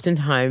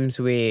oftentimes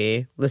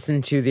we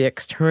listen to the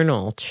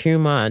external too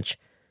much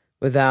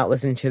without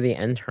listening to the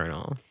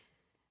internal.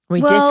 We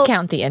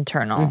discount the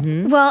internal.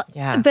 Mm-hmm. Well,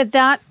 but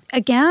that,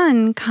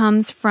 again,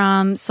 comes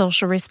from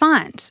social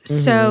response. Mm-hmm.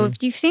 So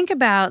if you think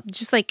about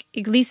just like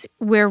at least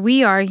where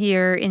we are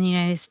here in the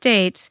United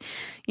States,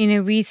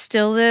 we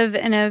still live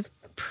in a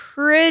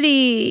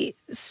pretty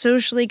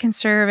socially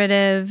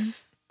conservative,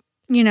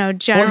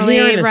 generally,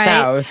 here in the right?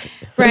 South.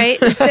 Right.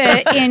 It's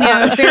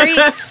very,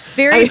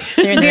 very,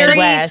 You're in the very,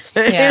 Midwest.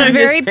 Yeah. there's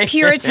very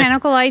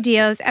puritanical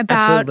ideas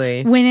about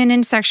Absolutely. women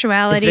and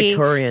sexuality. It's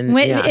Victorian.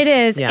 Yes. It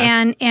is.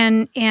 Yes.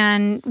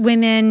 And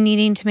women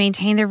needing to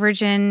maintain their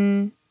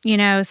virgin,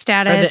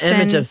 status. Or the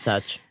image of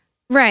such.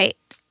 Right.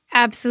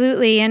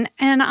 Absolutely. And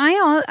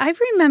I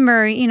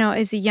remember,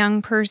 as a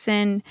young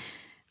person,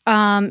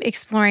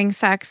 exploring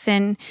sex,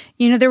 and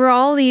there were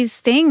all these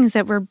things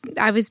that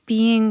I was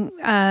being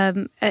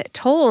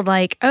told,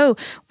 like, oh,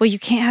 well, you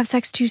can't have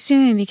sex too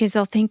soon because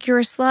they'll think you're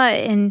a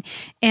slut,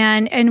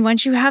 and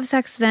once you have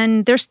sex,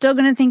 then they're still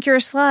going to think you're a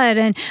slut,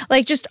 and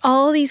like just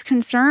all these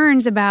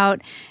concerns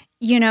about,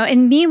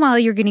 and meanwhile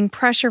you're getting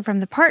pressure from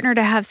the partner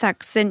to have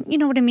sex, and you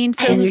know what I mean.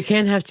 So and you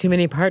can't have too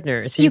many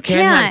partners. You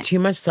can't have too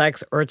much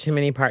sex or too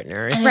many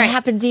partners. And it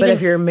happens even. But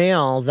if you're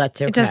male,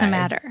 that's okay. it doesn't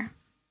matter.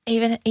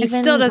 Even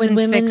still doesn't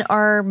when women fix-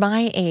 are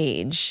my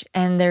age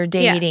and they're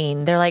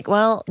dating, they're like,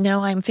 well,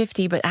 no, I'm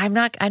 50, but I'm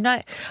not, I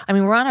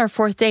mean, we're on our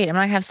fourth date. I'm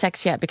not going to have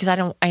sex yet because I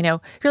know.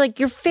 You're like,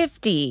 you're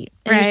 50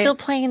 and Right. you're still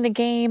playing the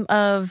game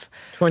of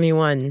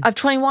 21.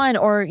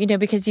 Or,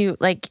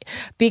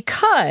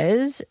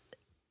 because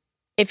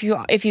if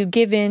you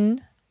give in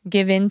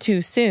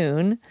too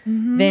soon,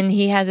 then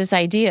he has this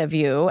idea of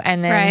you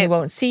and then he Right.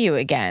 won't see you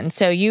again.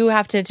 So you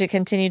have to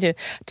continue to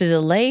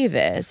delay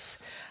this.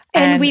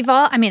 And we've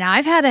all,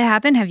 I've had it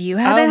happen. Have you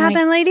had it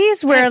happen,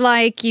 ladies? Where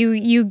like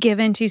you give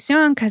in too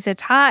soon because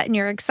it's hot and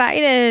you're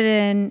excited,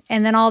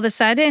 and then all of a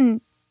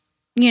sudden,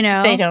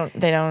 They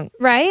don't.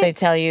 Right? They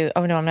tell you,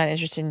 "Oh no, I'm not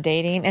interested in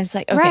dating," and it's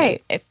like, okay,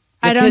 Right. if,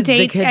 I don't The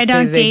date. kids I say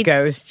don't they date.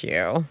 ghost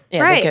you.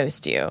 yeah, Right. they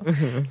ghost you.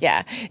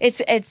 Yeah, it's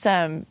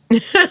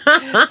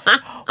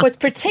what's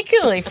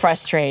particularly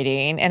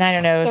frustrating, and I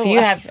don't know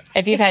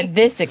if you've had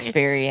this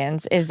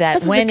experience, is that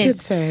That's what when the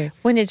kids say.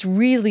 when it's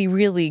really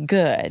really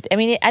good. I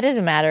mean, it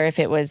doesn't matter if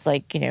it was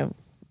like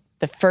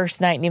the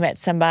first night you met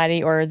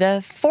somebody or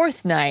the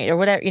fourth night or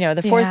whatever,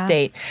 the fourth Yeah.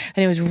 date,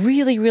 and it was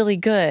really really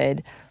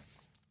good,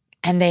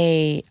 and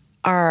they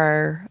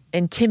are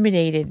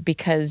intimidated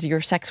because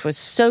your sex was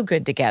so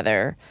good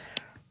together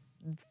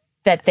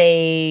that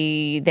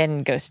they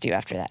then ghost you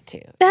after that too.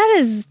 That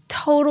is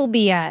total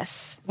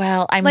BS.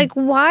 Well, I'm Like,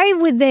 why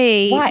would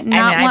they what?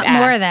 not I've want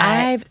more asked. of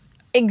that?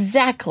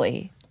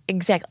 Exactly.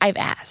 I've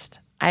asked,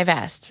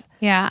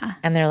 Yeah.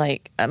 and they're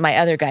like my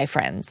other guy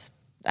friends.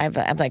 I'm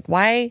like,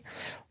 why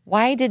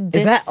did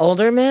this? Is that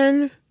older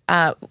men?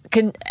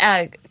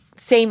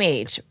 Same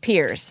age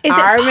peers? Is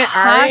it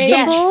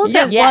possible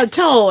Yeah, that well,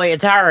 totally.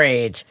 It's our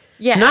age.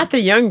 Yeah. Not the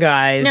young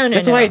guys. No,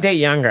 That's no. why I date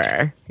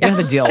younger. You have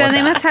to deal so with they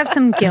that. must have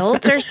some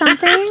guilt or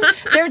something?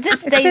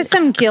 Is there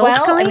some guilt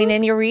Well, I going? mean,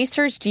 in your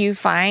research, do you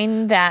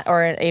find that,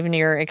 or even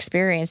your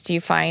experience, do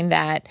you find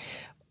that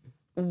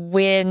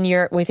when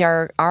you're with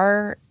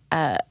our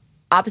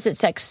opposite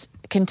sex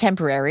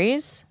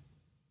contemporaries,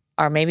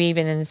 or maybe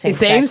even in the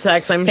same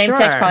sex, I'm same sure.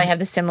 sex probably have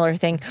the similar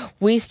thing.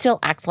 We still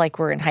act like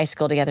we're in high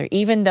school together,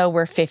 even though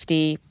we're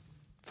 50,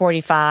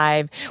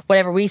 45,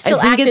 whatever. We still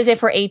think act as it's-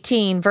 if we're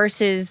 18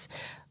 versus.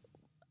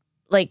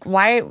 Like,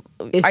 why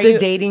It's are the you,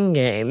 dating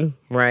game,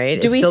 right?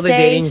 do It's we still the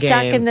stay dating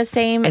stuck game. in the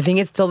same? I think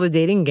it's still the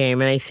dating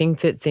game, and I think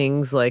that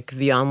things like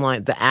the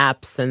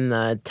apps and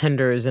the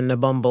Tinders and the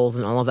Bumbles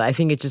and all of that, I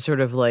think it just sort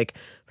of like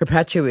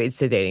perpetuates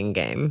the dating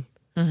game.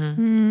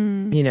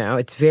 Mm-hmm.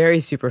 It's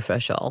very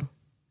superficial,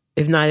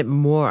 if not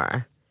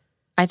more.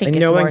 I think And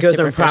it's no more one goes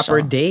on superficial.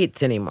 proper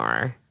dates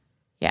anymore.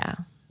 Yeah.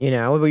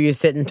 Where you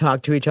sit and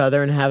talk to each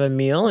other and have a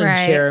meal and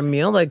Right. share a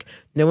meal. Like,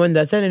 no one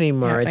does that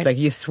anymore. Yeah, it's like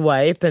you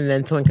swipe and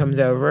then someone comes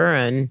over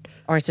and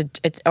or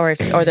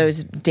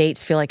those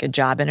dates feel like a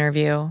job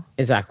interview.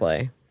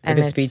 exactly. And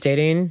Like a speed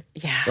dating.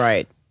 Yeah.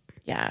 Right.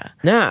 Yeah.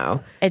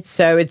 No.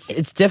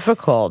 It's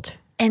difficult.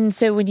 And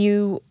so when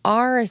you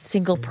are a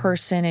single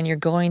person and you're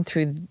going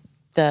through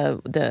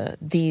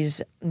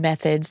these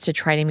methods to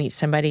try to meet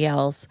somebody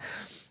else,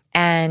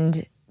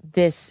 and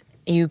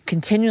you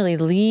continually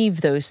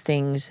leave those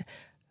things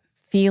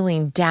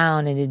feeling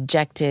down and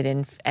dejected,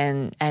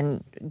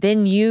 and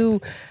then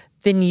you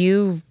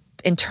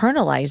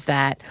internalize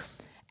that,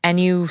 and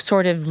you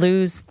sort of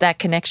lose that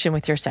connection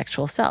with your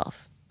sexual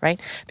self, right?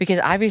 Because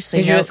obviously,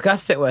 Because you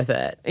discussed it with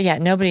it. yeah,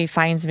 nobody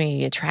finds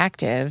me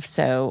attractive,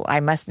 so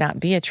I must not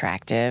be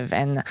attractive,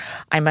 and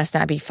I must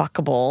not be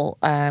fuckable.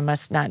 I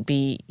must not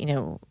be,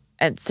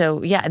 and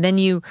so yeah, and then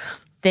you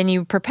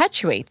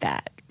perpetuate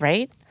that,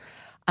 right?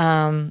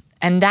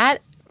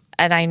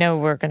 And I know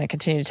we're going to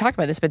continue to talk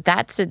about this, but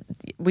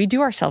we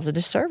do ourselves a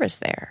disservice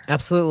there.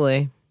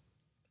 Absolutely.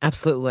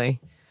 Absolutely.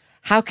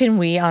 How can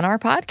we on our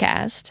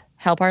podcast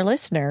help our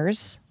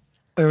listeners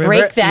Remember,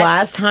 break that?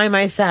 last time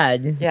I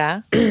said,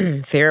 Yeah.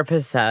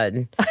 therapist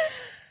said,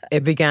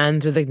 it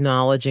begins with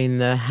acknowledging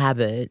the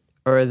habit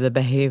or the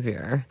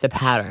behavior, the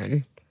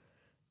pattern.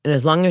 And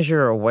as long as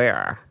you're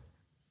aware,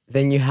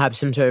 then you have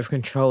some sort of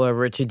control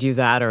over it to do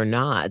that or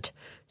not.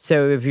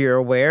 So if you're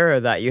aware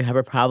that you have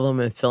a problem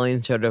with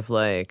feeling sort of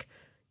like,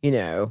 I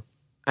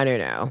don't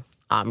know,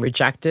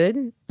 rejected,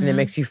 and it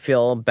makes you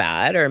feel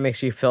bad, or it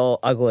makes you feel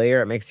ugly,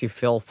 or it makes you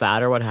feel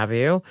fat, or what have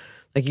you,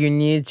 like you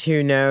need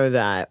to know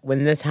that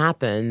when this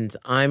happens,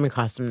 I'm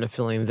accustomed to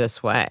feeling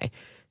this way.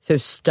 So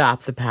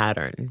stop the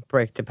pattern,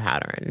 break the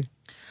pattern.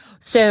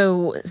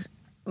 So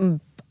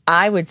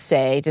I would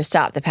say to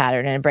stop the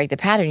pattern and break the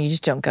pattern, you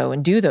just don't go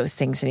and do those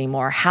things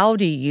anymore. How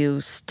do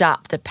you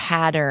stop the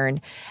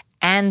pattern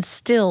and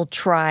still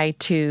try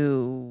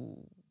to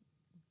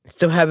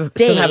still have hope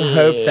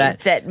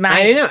that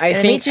I don't know. I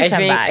think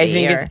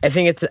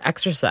it's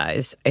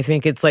exercise. I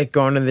think it's like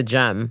going to the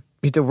gym.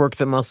 You have to work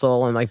the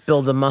muscle and like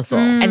build the muscle.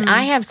 And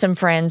I have some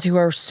friends who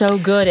are so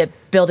good at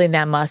building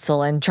that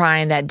muscle and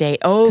trying that day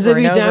over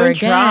and over again.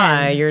 If you don't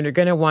try, you're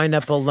going to wind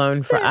up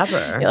alone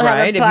forever, You'll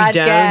right? Have a if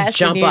you don't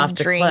jump and off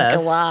the drink cliff, a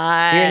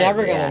lot. you're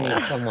never going to meet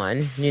someone.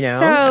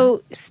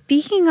 So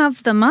speaking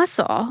of the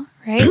muscle,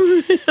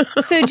 right?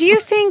 So do you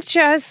think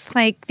just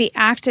like the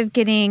act of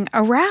getting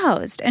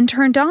aroused and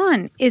turned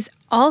on is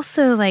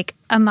also like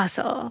a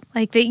muscle,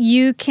 like that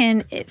you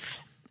can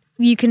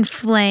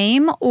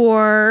flame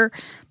or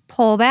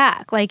pull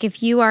back? Like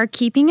if you are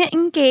keeping it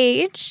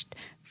engaged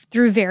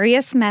through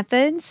various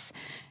methods,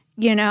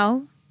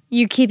 you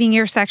keeping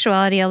your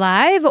sexuality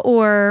alive,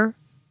 or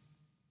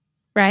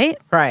right?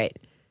 Right.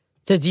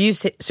 So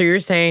you're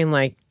saying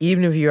like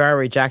even if you are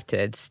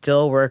rejected,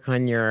 still work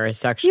on your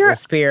sexual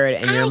spirit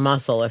and your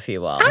muscle, if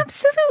you will.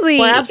 Absolutely.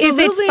 Well,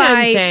 absolutely. If it's by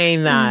I'm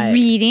saying that.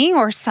 reading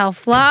or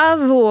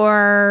self-love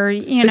or,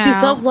 But see,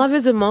 self-love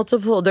is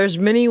there's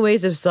many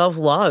ways of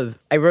self-love.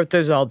 I wrote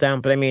those all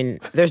down, but I mean,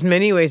 there's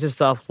many ways of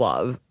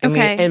self-love. I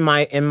mean, in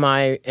my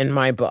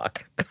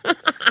book.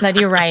 That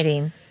you're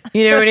writing.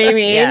 You know what I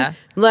mean? Yeah.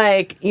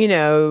 Like,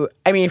 I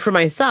mean, for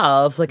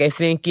myself, like I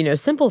think,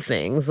 simple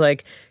things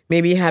like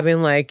maybe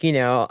having like,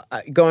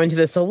 going to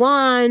the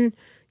salon,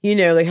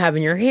 like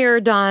having your hair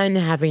done,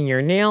 having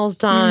your nails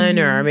done,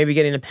 or maybe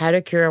getting a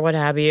pedicure or what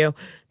have you.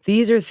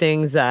 These are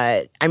things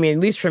that, I mean, at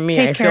least for me,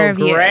 I feel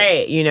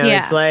great.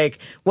 It's like,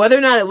 whether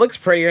or not it looks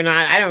pretty or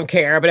not, I don't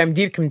care, but I'm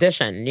deep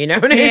conditioned. You know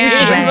what I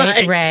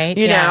mean? Right.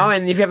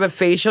 And if you have a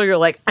facial, you're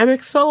like, I'm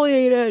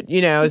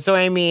exfoliated, so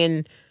I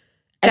mean,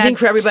 I think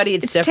for everybody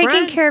it's different.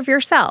 Taking care of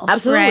yourself.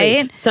 Absolutely.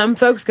 Right? Some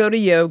folks go to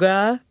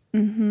yoga.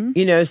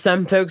 Mm-hmm.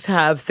 Some folks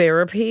have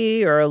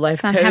therapy or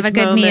life coach Some have a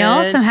good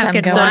meal. Some have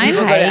good Some wine.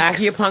 people go to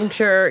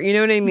acupuncture. You know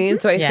what I mean?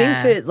 So I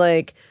think that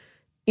like,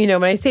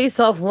 when I say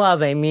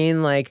self-love, I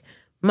mean like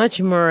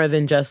much more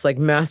than just like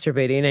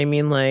masturbating. I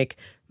mean like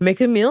make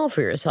a meal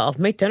for yourself.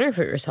 Make dinner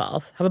for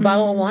yourself. Have a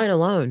bottle of wine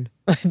alone.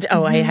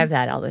 Oh, I have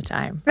that all the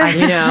time.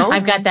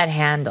 I've got that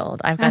handled.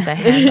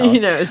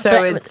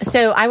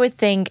 So I would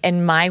think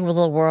in my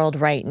little world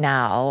right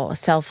now,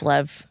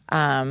 self-love,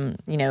 in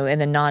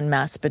the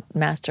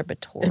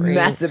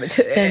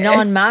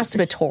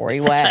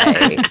non-masturbatory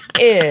way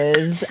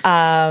is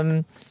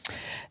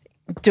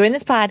doing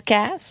this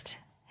podcast,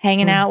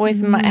 hanging out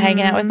with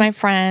my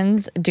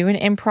friends, doing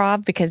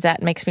improv because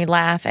that makes me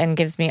laugh and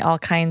gives me all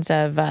kinds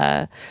of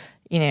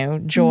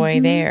joy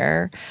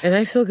there. And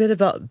I feel good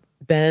about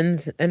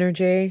Ben's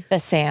energy.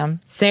 That's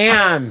Sam.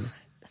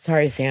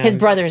 Sorry, Sam. His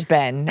brother's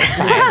Ben.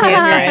 Sam, your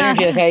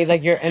energy, okay,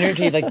 like your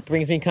energy, like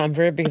brings me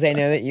comfort because I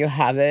know that you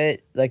have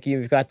it. Like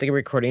you've got the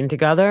recording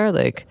together.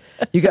 Like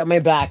you got my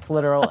back,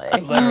 literally.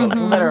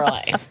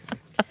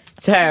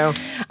 So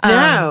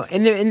no,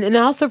 and it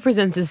also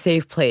presents a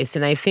safe place.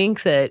 And I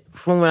think that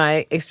from what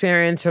I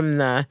experienced from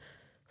the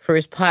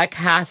first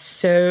podcast,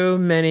 so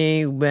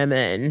many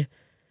women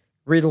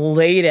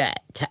relate it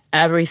to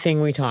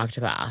everything we talked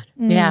about.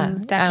 Yeah.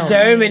 Definitely.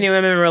 So many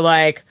women were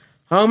like,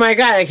 oh my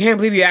God, I can't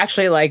believe you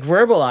actually like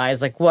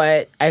verbalize like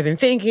what I've been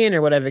thinking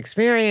or what I've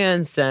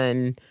experienced.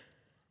 And,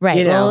 Right.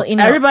 you know, Well, you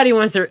know,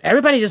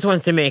 everybody just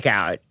wants to make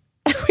out.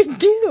 we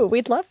do.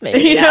 We'd love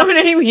making You know out. what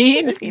I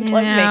mean? We'd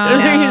love Yeah.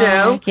 making out. You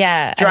know?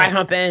 Yeah. Dry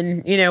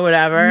humping, you know,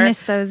 whatever.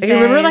 Miss those like,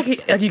 remember,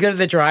 days. like you go to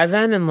the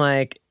drive-in and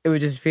like it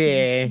would just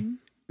be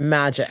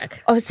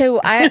magic. Oh,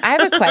 so I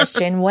have a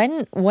question.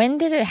 When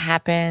did it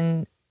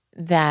happen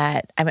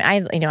that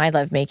I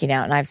love making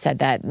out, and I've said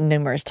that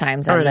numerous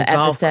times Or on in a the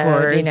golf episode.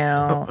 course. You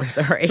know, Oh, I'm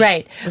sorry.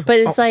 right? But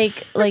it's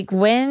like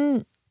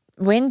when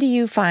do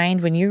you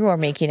find when you are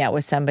making out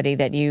with somebody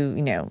that you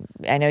know?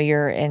 I know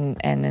you're in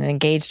an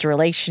engaged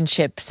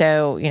relationship,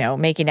 so you know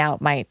making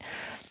out might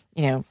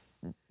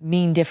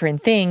mean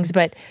different things,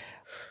 but.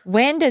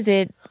 When does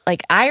it,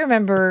 like, I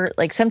remember,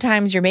 like,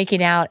 sometimes you're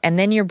making out and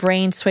then your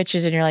brain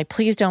switches and you're like,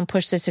 please don't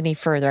push this any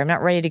further. I'm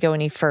not ready to go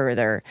any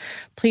further.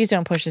 Please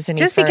don't push this any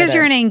further. Just because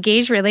you're in an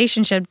engaged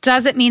relationship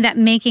doesn't mean that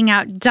making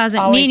out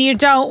doesn't mean you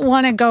don't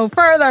want to go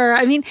further.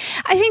 I mean,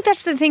 I think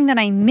that's the thing that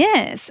I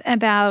miss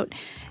about,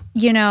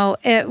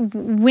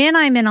 when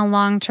I'm in a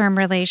long-term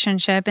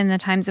relationship in the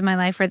times of my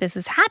life where this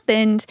has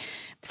happened,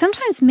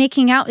 sometimes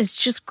making out is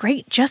just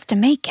great just to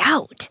make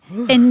out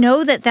and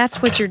know that that's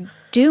what you're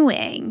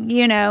doing,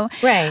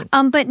 Right.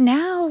 But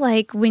now,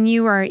 like, when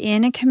you are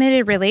in a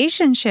committed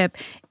relationship,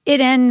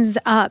 it ends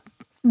up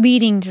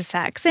leading to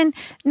sex. And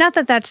not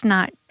that that's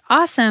not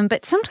awesome,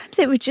 but sometimes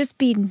it would just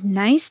be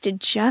nice to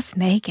just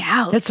make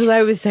out. That's what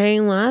I was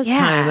saying last Yeah.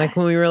 time, like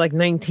when we were like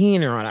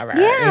 19 or whatever.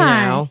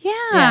 Yeah. You know?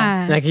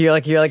 Yeah. Like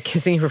you're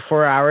kissing for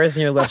 4 hours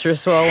and your lips are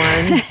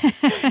swollen.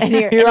 And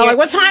You're all like,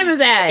 what time is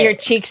it? your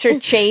cheeks are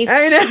chafed.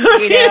 I know.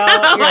 You're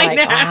I like,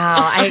 know.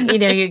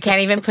 wow. You can't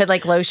even put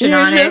like lotion You're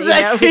on it, just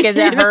like, because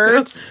it you know,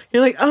 hurts.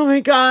 You're like, oh my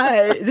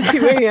God, is it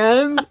 2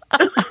 a.m.?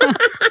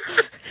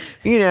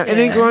 And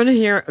then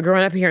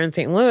growing up here in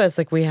St. Louis,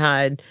 like we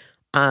had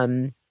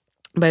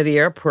by the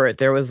airport,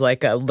 there was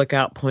like a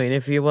lookout point,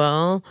 if you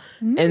will.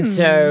 And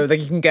so like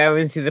you can go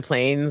and see the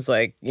planes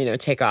like,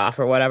 take off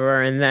or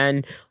whatever. And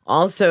then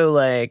also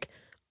like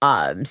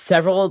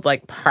several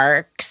like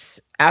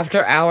parks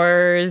after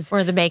hours.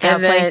 Or the makeout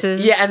and then,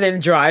 places. Yeah, and then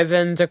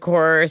drive-ins, of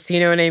course. You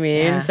know what I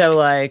mean? Yeah. So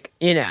like,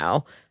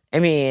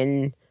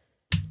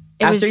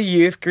 after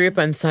youth group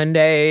on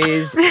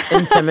Sundays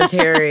in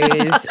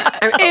cemeteries.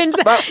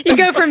 You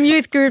go from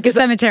youth group to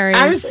cemeteries.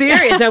 I'm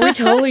serious. No, we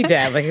totally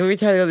did. Like, we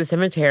totally go to the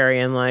cemetery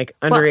and, like,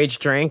 underage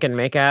drink and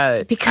make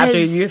out after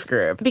youth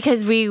group.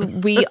 Because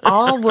we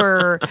all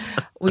were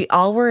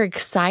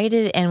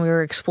excited and we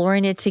were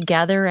exploring it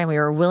together and we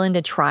were willing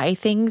to try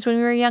things when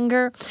we were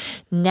younger.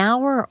 Now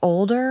we're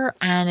older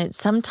and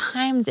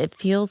sometimes it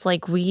feels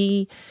like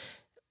we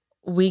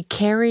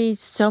carry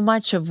so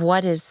much of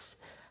what has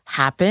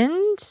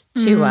happened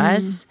to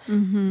us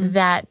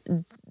that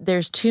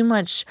there's too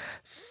much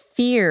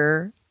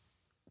fear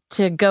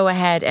to go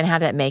ahead and have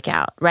that make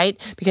out, right?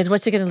 Because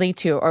what's it going to lead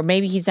to? Or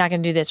maybe he's not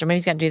going to do this, or maybe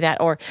he's going to do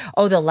that, or,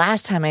 oh, the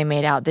last time I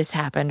made out, this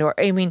happened. Or,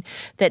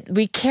 that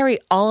we carry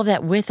all of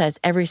that with us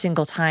every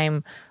single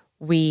time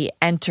we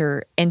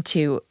enter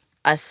into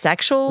a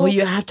sexual Well,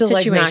 you have to,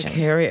 situation. like, not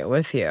carry it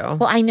with you.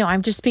 Well, I know.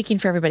 I'm just speaking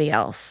for everybody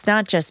else,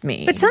 not just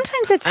me. But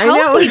sometimes it's I know.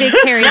 healthy to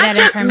carry that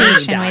just me,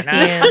 information with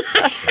you.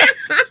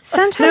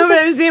 Sometimes No, but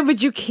I'm it's, saying,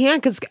 but you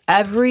can't because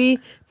every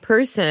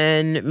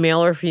person,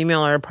 male or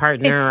female or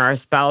partner or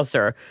spouse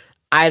or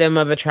item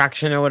of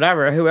attraction or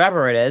whatever,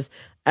 whoever it is,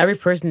 every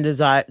person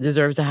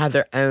deserves to have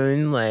their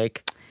own,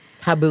 like,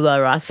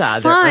 tabula rasa,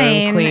 their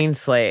own clean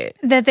slate.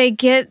 that they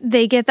get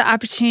the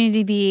opportunity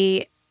to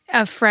be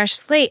a fresh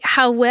slate.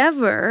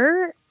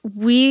 However,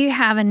 we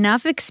have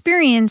enough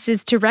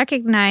experiences to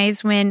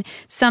recognize when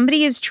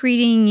somebody is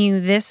treating you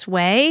this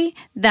way,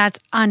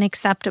 that's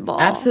unacceptable.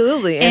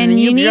 Absolutely. And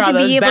you need draw to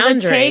those be able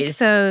boundaries.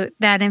 to take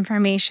that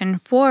information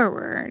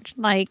forward.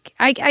 Like,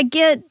 I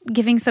get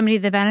giving somebody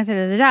the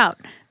benefit of the doubt,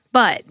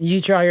 but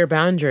You draw your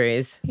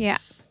boundaries. yeah.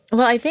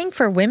 Well, I think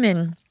for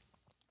women,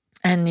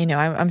 and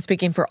I'm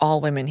speaking for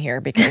all women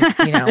here because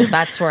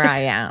that's where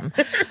I am,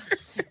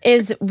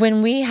 is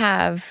when we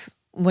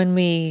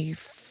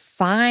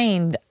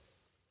find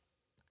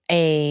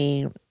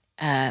a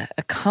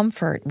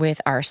comfort with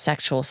our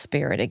sexual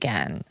spirit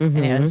again.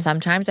 And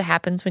sometimes it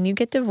happens when you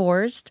get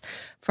divorced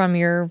from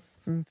your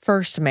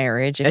first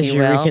marriage, if As you you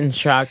will.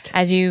 reconstruct.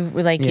 As you're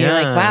like,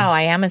 Yeah. wow,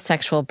 I am a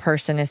sexual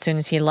person as soon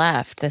as he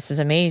left. This is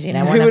amazing.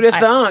 Who would have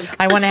thunk?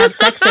 I want to have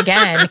sex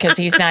again because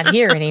he's not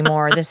here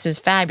anymore. This is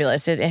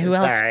fabulous. Who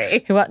else?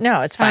 Sorry.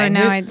 No, it's fine.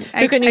 no,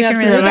 who can you I have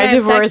can sex relate. with? My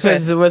Have sex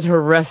divorce with? was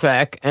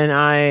horrific, and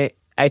I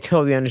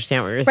totally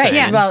understand what you're Right. saying.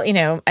 Yeah. Well,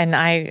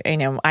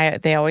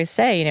 and they always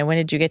say, when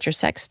did you get your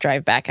sex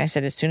drive back? I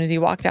said, as soon as he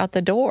walked out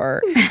the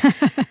door.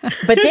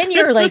 But then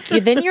you're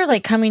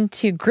like coming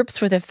to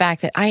grips with the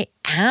fact that I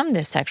am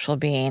this sexual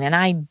being and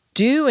I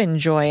do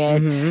enjoy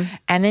it.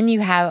 And then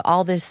you have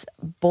all this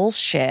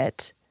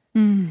bullshit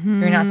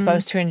You're not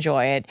supposed to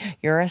enjoy it.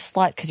 You're a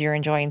slut because you're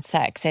enjoying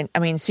sex. And I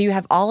mean, so you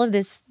have all of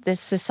this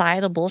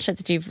societal bullshit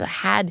that you've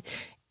had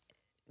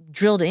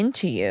drilled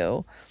into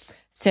you.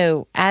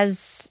 So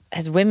as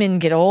women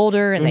get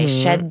older and they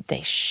shed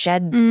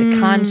the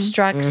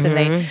constructs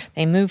and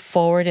they move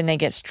forward and they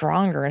get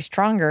stronger and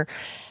stronger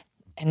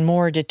and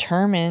more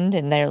determined,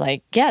 and they're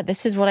like, yeah,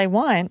 this is what I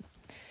want.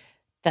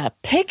 The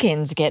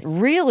pickings get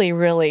really,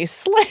 really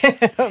slim.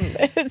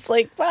 It's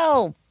like,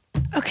 well,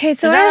 okay,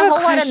 so there's I not have a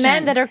whole lot of question.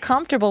 men that are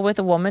comfortable with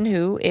a woman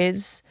who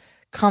is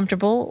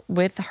comfortable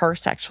with her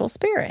sexual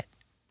spirit.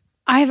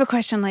 I have a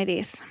question,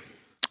 ladies.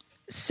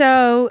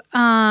 So,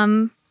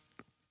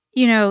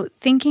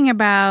 thinking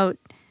about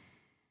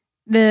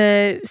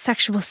the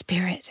sexual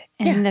spirit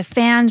and the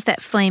fans that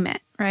flame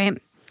it, right?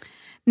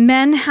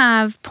 Men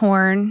have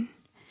porn.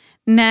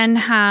 Men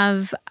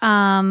have,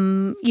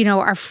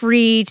 are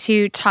free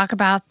to talk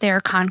about their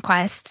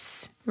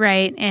conquests,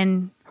 right?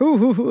 And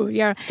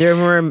yeah, There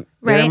are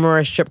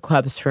more strip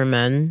clubs for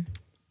men.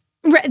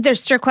 Right,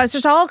 there's strip clubs.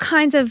 There's all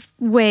kinds of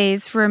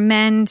ways for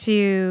men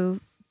to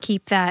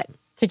keep that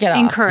To get off.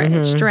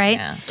 encouraged, right?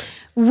 Yeah.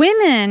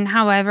 Women,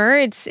 however,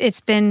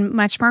 it's been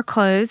much more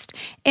closed.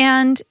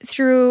 And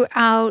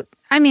throughout,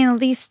 at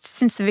least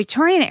since the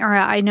Victorian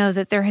era, I know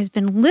that there has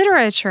been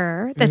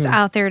literature that's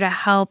out there to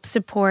help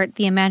support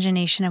the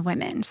imagination of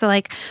women. So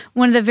like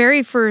one of the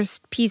very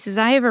first pieces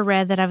I ever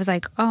read that I was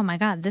like, oh my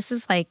God, this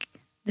is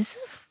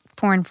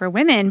porn for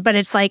women, but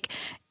it's like,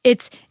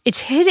 it's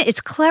hidden,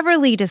 it's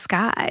cleverly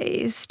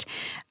disguised.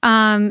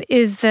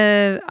 It's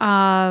a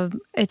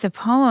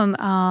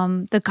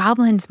poem, The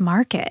Goblin's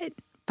Market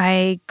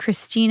by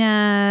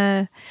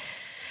Christina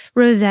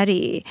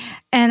Rossetti.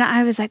 And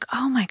I was like,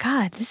 oh my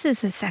God, this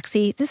is a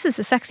sexy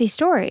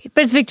story.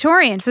 But it's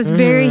Victorian, so it's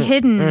very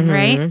hidden,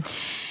 right?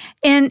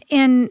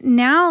 And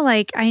now,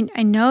 like,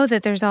 I know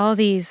that there's all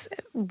these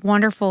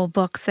wonderful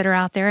books that are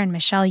out there, and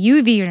Michelle,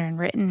 you've even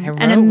written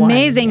an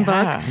amazing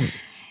book.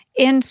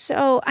 And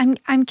so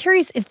I'm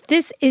curious if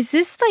this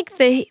is like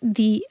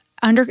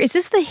is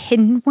this the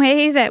hidden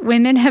way that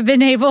women have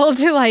been able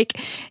to like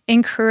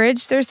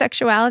encourage their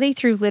sexuality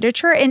through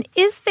literature? And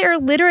is there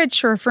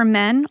literature for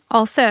men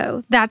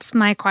also? That's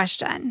my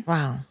question.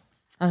 Wow.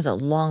 That was a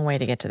long way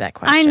to get to that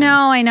question. I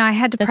know. I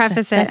had to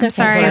preface it. that's I'm okay.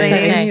 sorry, That's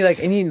ladies.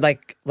 okay. I need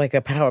like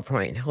a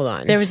PowerPoint. Hold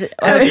on. There was a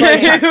flow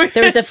chart.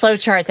 There was a flow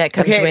chart that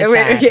comes with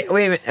that.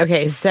 wait a minute.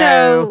 Okay,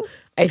 so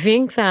I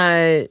think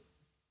that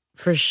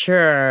for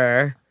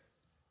sure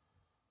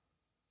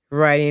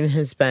writing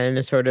has been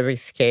a sort of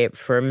escape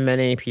for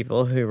many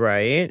people who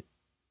write.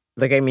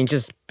 Like,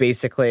 just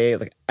basically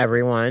like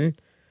everyone.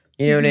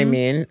 You know what I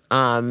mean?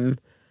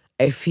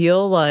 I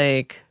feel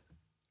like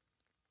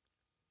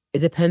it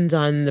depends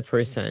on the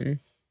person.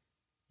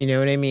 You know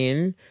what I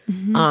mean?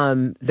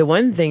 The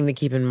one thing to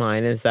keep in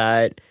mind is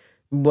that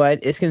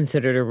what is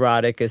considered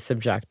erotic is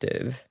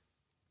subjective.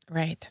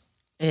 Right.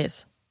 It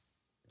is.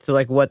 So,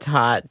 like, what's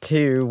hot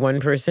to one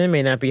person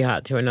may not be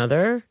hot to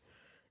another.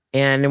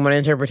 And one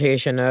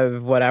interpretation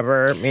of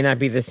whatever may not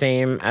be the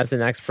same as the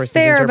next person's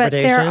Fair,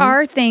 interpretation. but there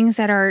are things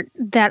that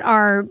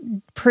are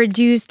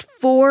produced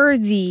for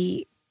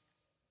the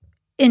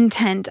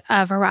intent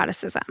of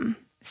eroticism.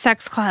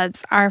 Sex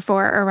clubs are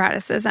for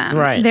eroticism.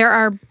 Right. There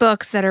are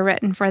books that are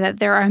written for that.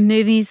 There are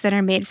movies that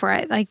are made for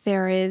it. Like,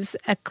 there is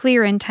a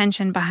clear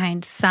intention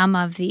behind some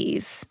of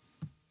these.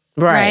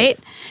 Right?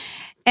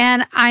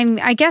 And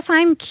I guess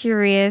I'm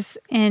curious,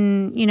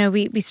 and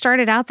we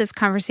started out this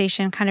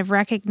conversation kind of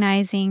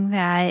recognizing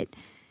that,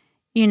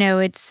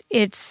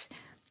 it's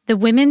the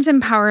women's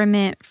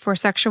empowerment for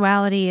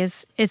sexuality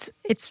is it's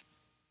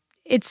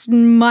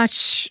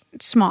much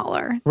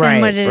smaller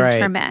than what it is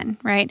for men,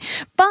 right?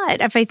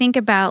 But if I think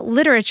about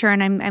literature,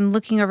 and I'm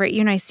looking over at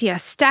you and I see a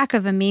stack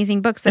of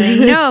amazing books that I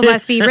know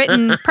must be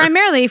written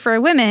primarily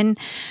for women,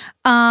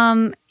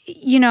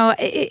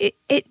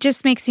 it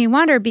just makes me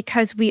wonder,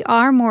 because we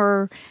are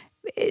more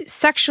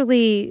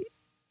sexually,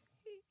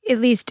 at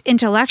least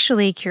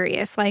intellectually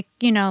curious. Like,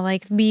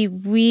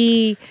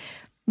 we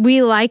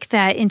like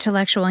that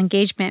intellectual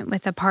engagement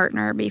with a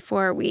partner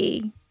before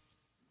we.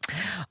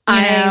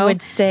 I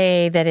would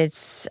say that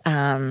it's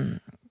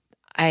having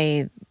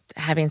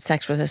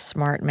sex with a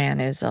smart man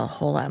is a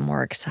whole lot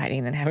more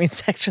exciting than having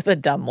sex with a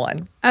dumb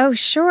one. Oh,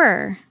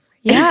 sure.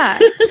 Yeah.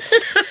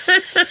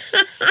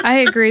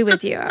 I agree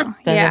with you.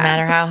 Doesn't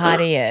matter how hot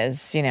he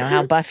is,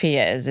 how buff he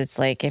is. It's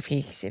like if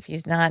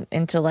he's not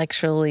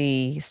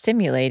intellectually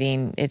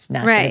stimulating, it's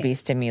not going to be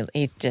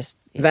stimulating.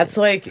 That's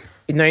like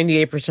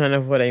 98%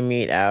 of what I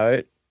meet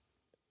out.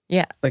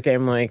 Yeah. Like,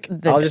 I'm like,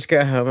 I'll just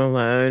go home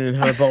alone and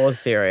have a bowl of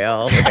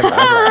cereal. Like,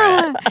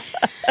 I'm over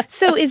it.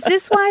 So is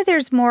this why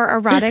there's more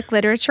erotic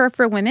literature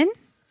for women?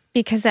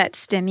 Because that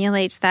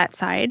stimulates that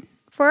side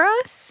for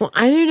us? Well,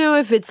 I don't know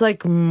if it's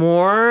like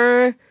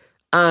more.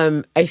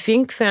 I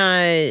think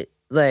that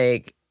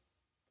like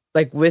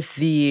with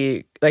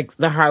the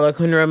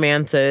Harlequin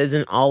romances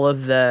and all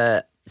of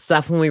the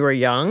stuff when we were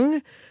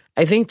young,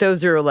 I think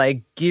those are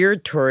like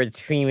geared towards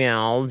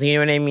females. You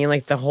know what I mean?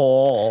 Like the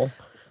whole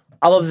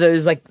all of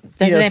those like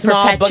Doesn't it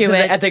small books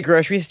perpetuate- at the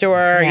grocery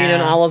store, Yeah.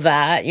 and all of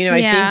that. I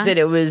Yeah. think that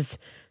it was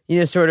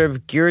sort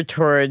of geared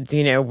towards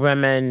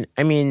women.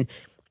 I mean,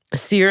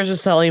 Sears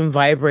was selling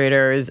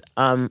vibrators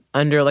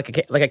under like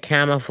a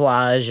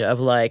camouflage of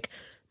like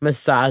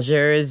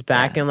massagers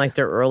back in like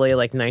the early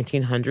like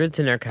 1900s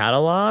in their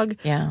catalog.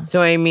 Yeah.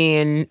 So I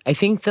mean, I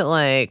think that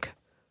like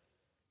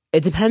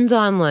it depends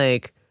on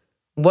like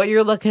what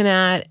you're looking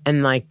at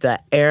and like the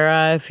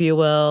era, if you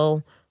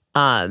will.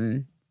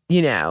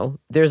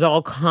 There's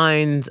all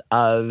kinds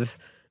of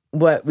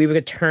what we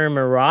would term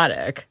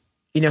erotic,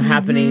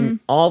 happening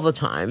all the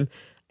time.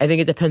 I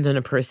think it depends on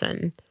a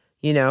person.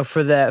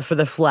 For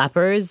the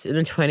flappers in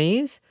the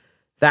 20s,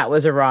 that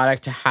was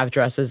erotic to have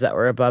dresses that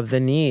were above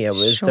the knee. It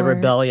was the Sure.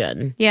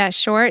 rebellion. Yeah,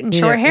 short and You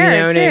short know, hair you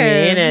know what too. I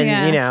mean?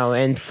 And Yeah.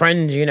 and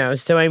fringe,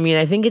 So I mean,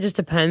 I think it just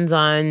depends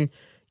on,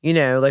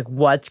 like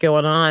what's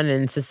going on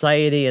in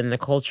society and the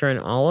culture and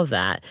all of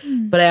that.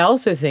 But I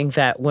also think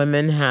that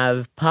women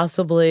have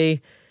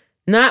possibly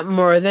not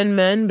more than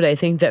men, but I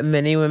think that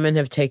many women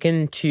have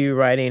taken to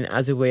writing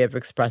as a way of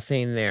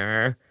expressing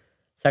their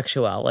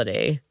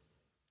sexuality.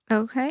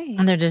 Okay. Mm.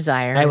 And their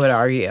desires. I would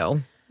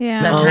argue.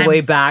 Yeah. All the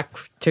way Sometimes- back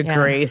to Yeah.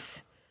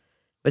 Grace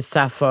with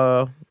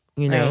Sappho,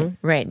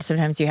 Right.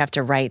 Sometimes you have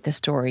to write the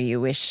story you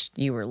wish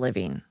you were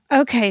living.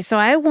 Okay, so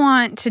I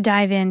want to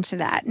dive into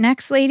that.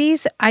 Next,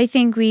 ladies, I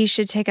think we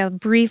should take a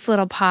brief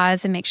little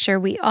pause and make sure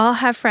we all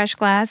have fresh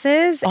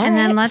glasses, and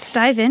then right. let's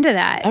dive into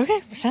that.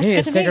 Okay. Sounds Need a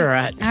good to me.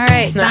 cigarette. All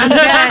right, sounds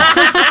good.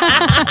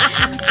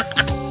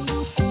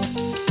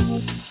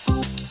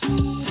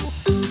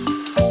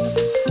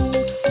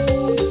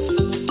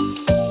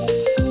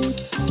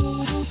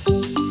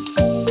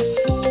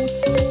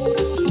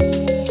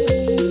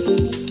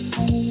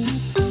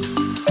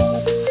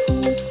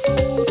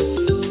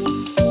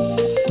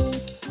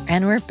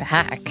 And we're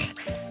back.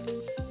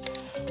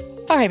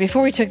 All right,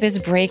 before we took this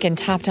break and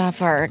topped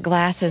off our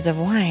glasses of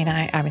wine,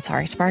 I'm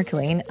sorry,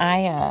 sparkling,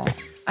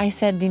 I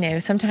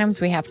said,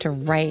 sometimes we have to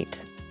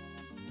write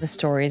the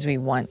stories we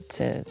want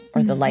to,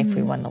 or the life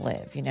we want to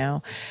live,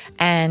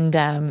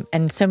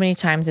 and so many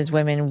times as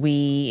women,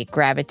 we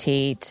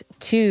gravitate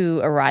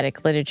to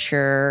erotic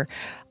literature,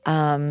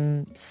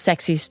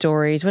 sexy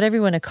stories, whatever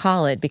you want to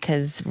call it,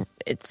 because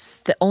it's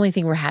the only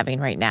thing we're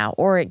having right now,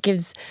 or it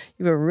gives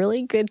you a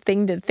really good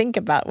thing to think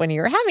about when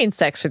you're having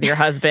sex with your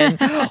husband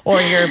or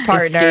your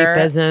partner.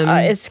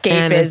 Escapism,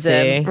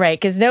 fantasy. Right?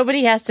 Because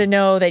nobody has to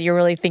know that you're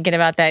really thinking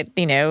about that,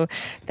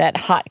 that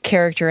hot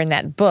character in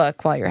that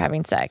book while you're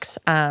having sex.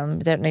 They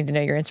don't need to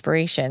know your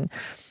inspiration.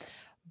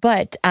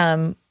 But,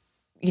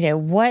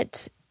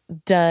 what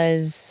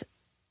does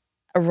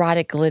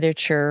erotic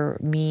literature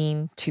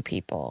mean to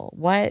people?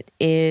 What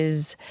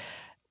is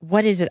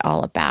it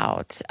all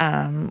about?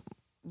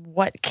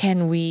 What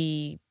can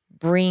we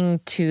bring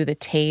to the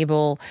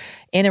table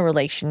in a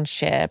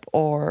relationship,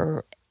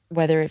 or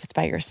whether it's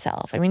by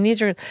yourself? I mean,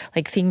 these are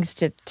like things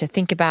to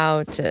think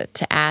about,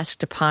 to ask,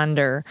 to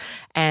ponder.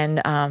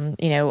 And,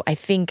 I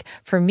think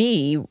for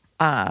me,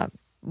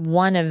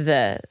 one of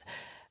the,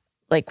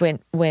 like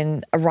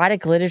when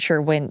erotic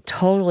literature went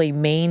totally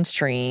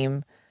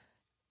mainstream,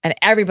 and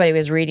everybody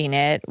was reading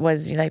it,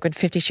 was like when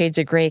 50 Shades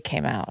of Grey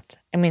came out.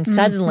 I mean,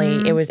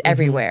 suddenly it was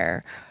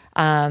everywhere.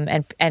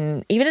 And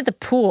even at the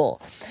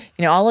pool,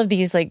 all of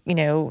these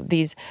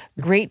these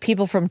great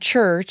people from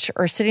church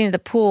are sitting at the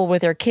pool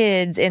with their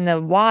kids in the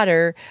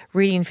water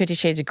reading 50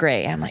 Shades of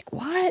Grey. And I'm like,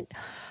 what?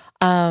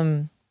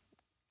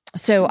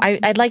 So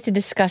I'd like to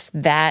discuss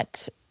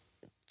that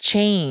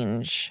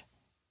change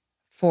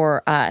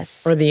for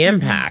us. Or the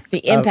impact.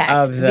 The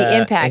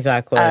impact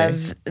exactly.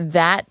 of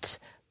that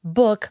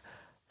book,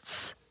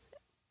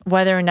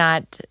 whether or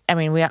not, I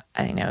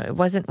know it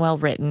wasn't well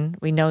written.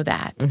 We know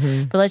that.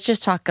 But let's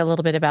just talk a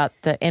little bit about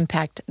the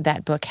impact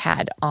that book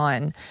had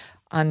on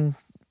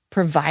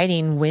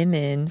providing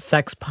women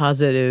sex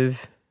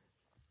positive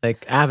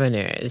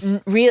avenues.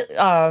 real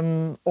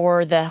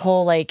or the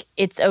whole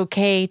it's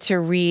okay to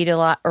read a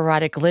lot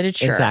erotic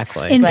literature.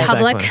 Exactly. In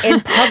Exactly. public. In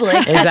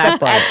public.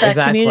 Exactly. At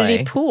the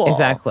community pool.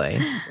 Exactly.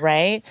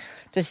 Right?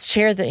 Just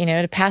share the,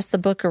 to pass the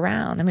book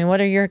around. I mean,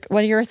 what are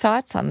your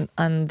thoughts on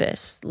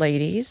this,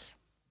 ladies?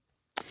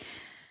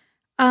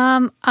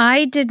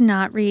 I did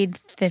not read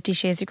 50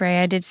 Shades of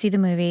Grey. I did see the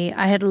movie.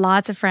 I had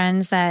lots of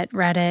friends that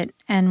read it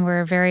and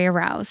were very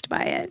aroused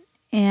by it.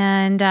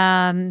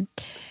 And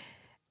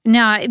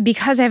now,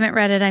 because I haven't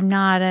read it, I'm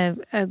not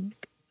a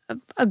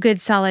good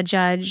solid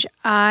judge.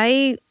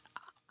 I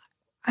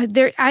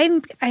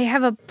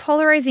have a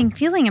polarizing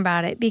feeling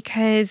about it,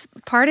 because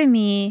part of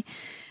me,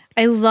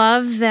 I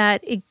love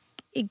that it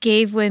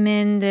gave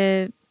women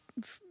the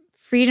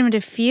freedom to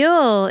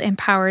feel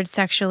empowered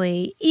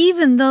sexually,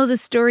 even though the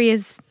story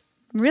is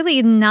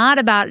really not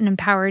about an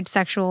empowered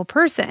sexual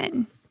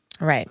person.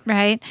 Right.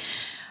 Right.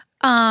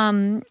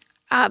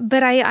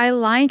 But I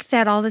like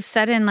that all of a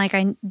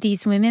sudden,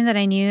 these women that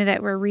I knew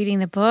that were reading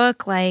the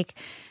book,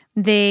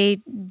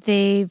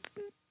 they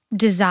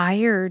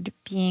desired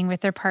being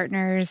with their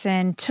partners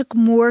and took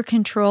more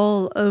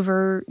control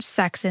over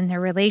sex in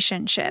their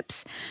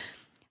relationships.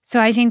 So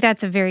I think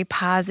that's a very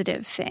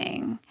positive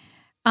thing.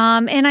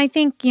 And I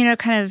think,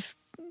 kind of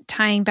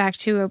tying back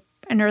to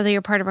an earlier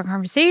part of our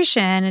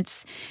conversation,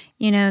 it's,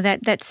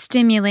 that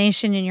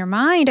stimulation in your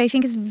mind, I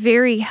think is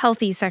very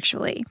healthy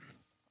sexually.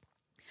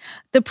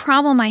 The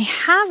problem I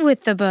have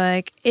with the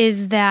book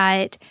is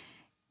that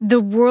the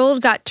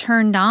world got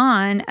turned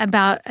on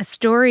about a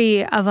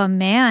story of a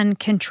man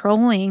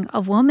controlling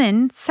a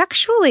woman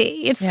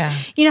sexually. It's,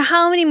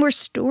 how many more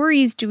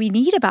stories do we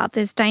need about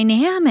this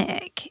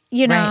dynamic?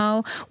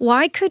 Right.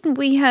 Why couldn't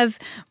we have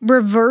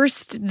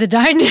reversed the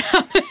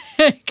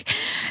dynamic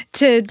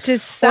to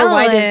sell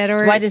Or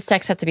it? Why does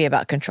sex have to be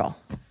about control?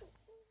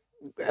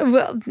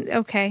 Well,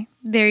 okay.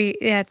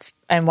 That's...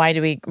 And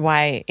whether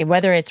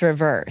it's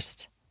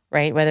reversed,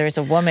 right? Whether it's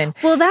a woman.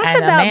 Well, that's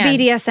and about a man.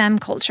 BDSM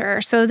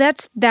culture. So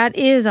that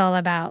is all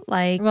about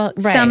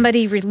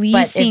somebody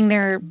releasing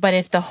their. But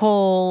if the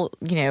whole,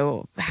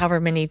 however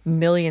many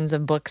millions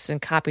of books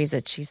and copies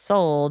that she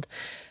sold,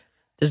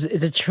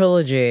 it's a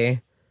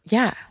trilogy.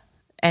 Yeah,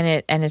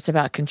 and it's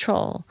about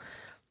control,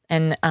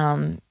 and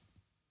why?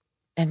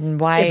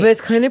 Yeah, but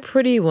it's kind of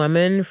Pretty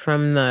Woman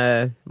from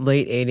the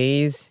late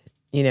 '80s.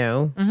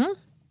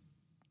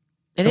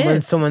 Mm-hmm.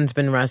 Someone's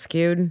been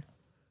rescued.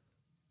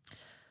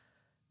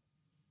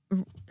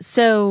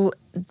 So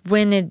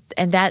when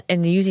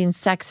using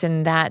sex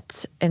in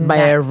that by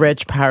a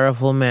rich,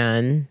 powerful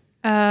man.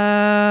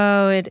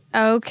 Oh,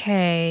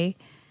 okay.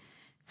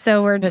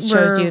 So that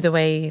shows you the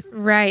way,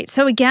 right?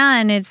 So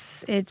again,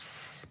 it's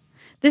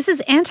this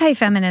is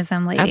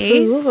anti-feminism, ladies.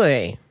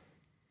 Absolutely.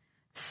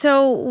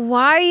 So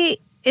why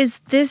is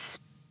this?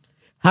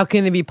 How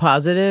can it be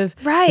positive?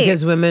 Right.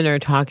 Because women are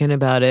talking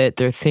about it.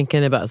 They're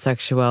thinking about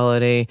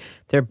sexuality.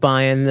 They're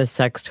buying the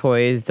sex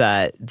toys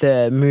that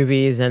the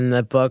movies and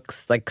the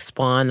books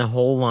spawn a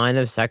whole line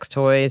of sex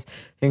toys,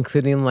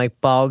 including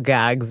ball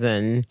gags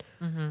and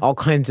all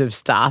kinds of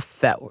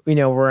stuff that,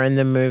 were in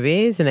the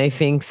movies. And I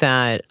think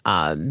that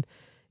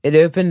it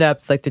opened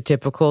up the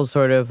typical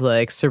sort of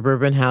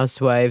suburban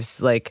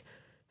housewives,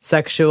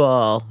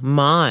 sexual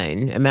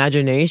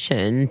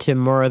imagination to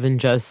more than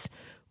just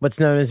what's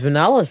known as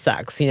vanilla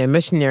sex,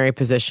 missionary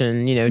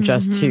position,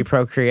 just to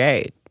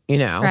procreate,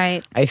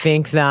 Right. I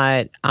think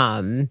that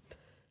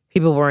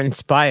people were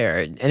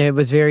inspired and it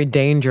was very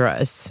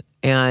dangerous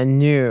and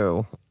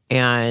new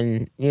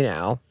and,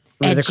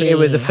 it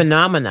was a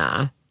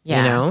phenomena,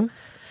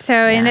 So,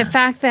 and the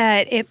fact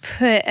that it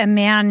put a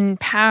man in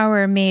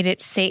power made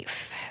it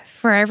safe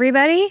for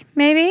everybody,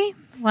 maybe?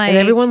 And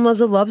everyone loves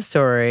a love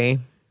story.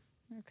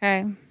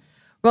 Okay.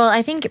 Well,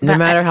 I think no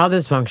matter how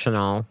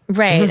dysfunctional,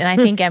 right? And I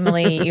think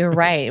Emily, you're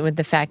right with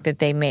the fact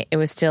that it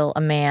was still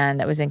a man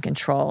that was in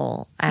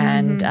control,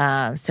 and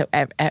so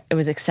it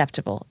was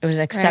acceptable. It was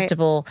an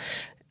acceptable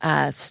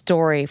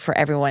story for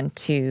everyone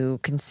to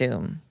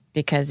consume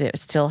because it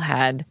was still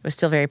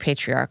very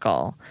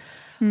patriarchal.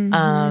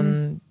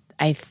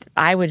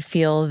 I would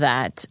feel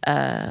that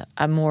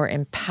a more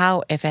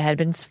if it had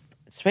been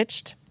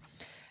switched,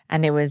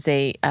 and it was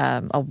a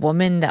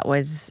woman that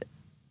was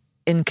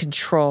in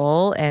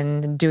control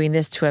and doing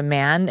this to a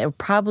man, it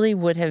probably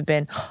would have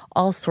been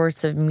all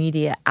sorts of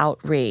media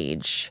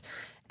outrage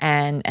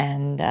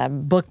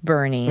and book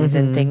burnings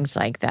and things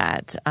like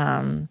that.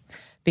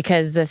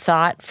 Because the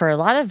thought for a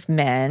lot of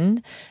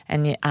men,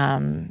 and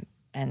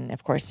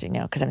of course,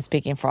 because I'm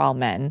speaking for all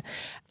men,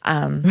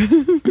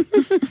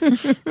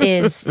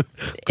 is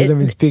because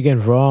I'm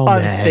speaking for all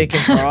men. I'm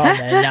speaking for all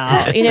men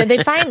now.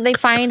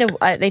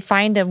 They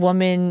find a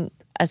woman,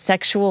 a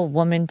sexual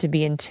woman, to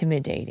be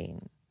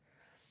intimidating.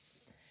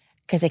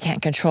 Because they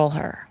can't control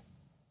her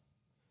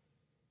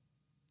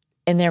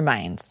in their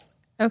minds.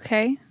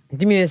 Okay. Do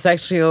you mean a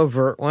sexually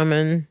overt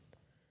woman?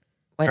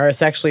 What? Or a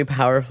sexually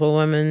powerful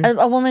woman?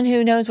 A woman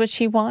who knows what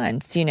she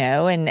wants,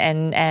 and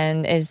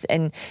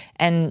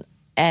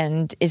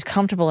is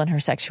comfortable in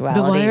her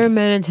sexuality. But why are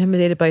men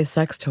intimidated by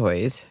sex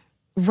toys?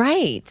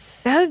 Right.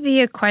 That would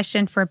be a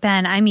question for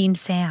Ben. I mean,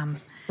 Sam.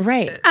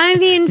 Right. I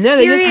mean, no,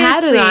 seriously. They just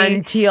had it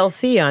on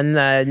TLC on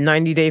the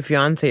 90 Day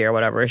Fiancé or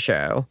whatever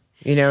show.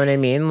 You know what I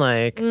mean?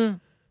 Well,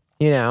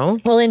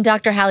 in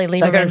Dr. Hallie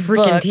Lieberman's book.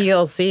 Like a freaking book,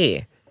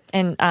 TLC.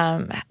 And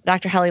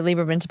Dr. Hallie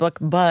Lieberman's book,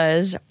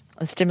 Buzz,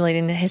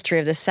 Stimulating the History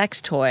of the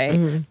Sex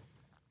Toy,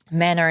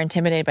 men are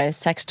intimidated by the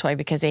sex toy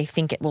because they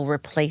think it will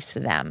replace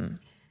them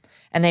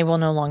and they will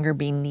no longer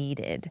be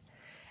needed.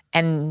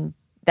 And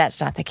that's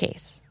not the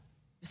case.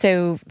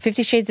 So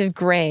 50 Shades of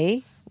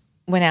Grey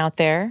went out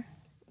there.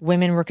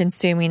 Women were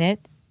consuming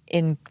it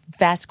in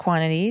vast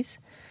quantities.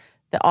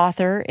 The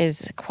author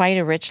is quite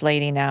a rich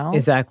lady now.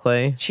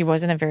 Exactly. She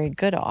wasn't a very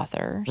good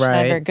author. She's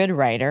not a very good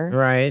writer.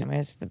 Right.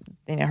 I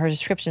mean, her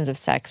descriptions of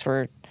sex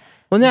were...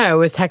 Well, no, it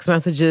was text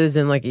messages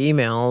and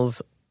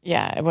emails.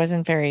 Yeah, it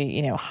wasn't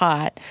very,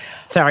 hot.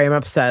 Sorry, I'm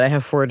upset. I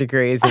have 4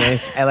 degrees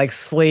and I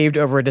slaved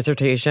over a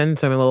dissertation,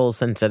 so I'm a little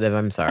sensitive.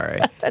 I'm sorry.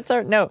 That's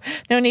all. No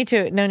need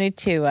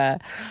to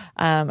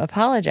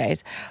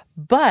apologize.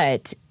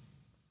 But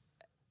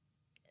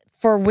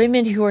for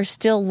women who are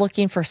still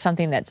looking for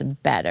something that's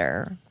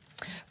better,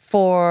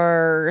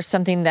 for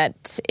something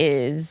that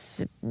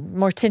is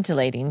more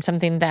titillating,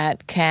 something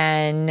that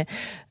can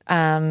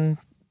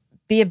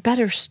be a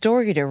better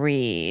story to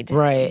read.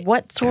 Right.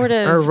 What sort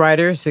of... Or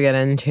writers to get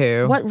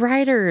into. What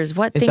writers?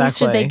 What things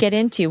should they get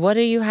into? What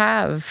do you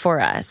have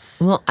for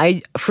us? Well,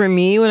 for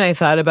me, when I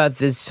thought about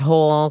this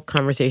whole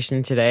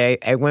conversation today,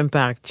 I went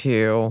back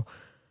to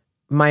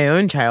my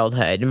own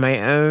childhood, my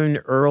own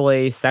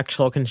early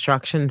sexual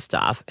construction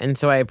stuff. And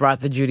so I brought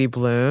the Judy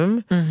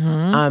Blume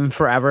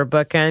Forever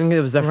bookend.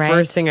 It was the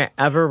first thing I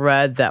ever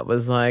read that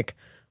was like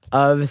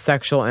of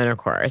sexual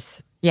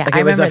intercourse. Yeah, like, I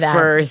remember that.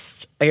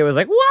 First, like, it was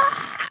like, what?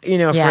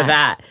 For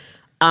that.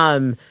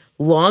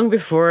 Long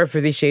before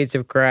 50 Shades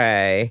of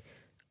Grey,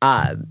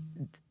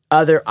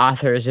 other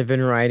authors have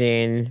been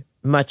writing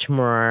much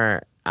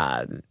more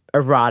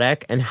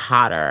erotic and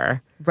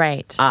hotter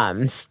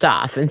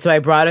stuff. And so I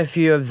brought a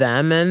few of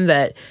them in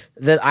that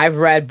I've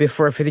read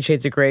before 50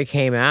 Shades of Grey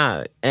came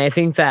out. And I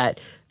think that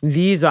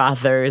these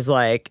authors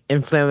like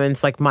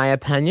influence like my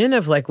opinion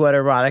of like what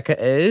erotica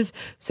is.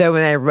 So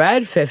when I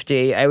read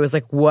 50, I was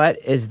like, what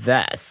is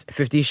this?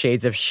 50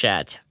 Shades of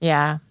shit.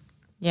 Yeah.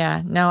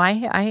 Yeah. No, I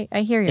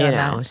hear you on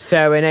that.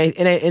 So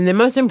and the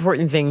most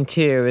important thing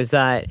too is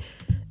that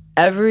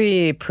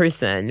every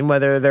person,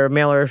 whether they're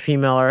male or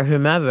female or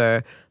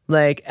whomever,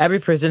 like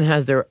every person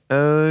has their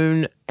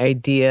own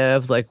idea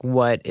of like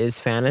what is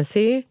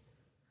fantasy.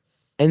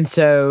 And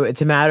so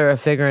it's a matter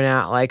of figuring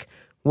out like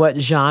what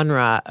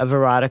genre of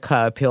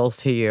erotica appeals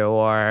to you,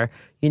 or,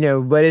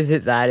 what is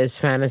it that is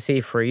fantasy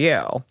for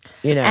you,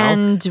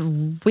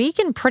 And we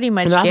can pretty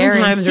much guarantee.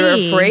 Oftentimes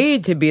we're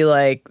afraid to be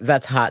like,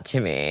 that's hot to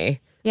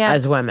me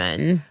as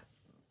women.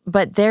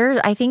 But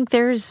I think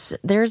there's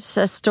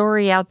a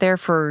story out there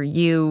for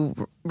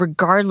you,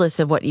 regardless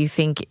of what you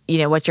think,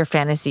 what your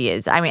fantasy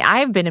is. I mean,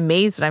 I've been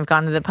amazed when I've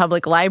gone to the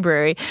public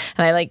library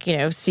and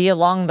I see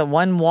along the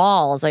one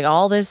wall, it's like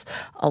all this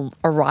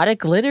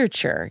erotic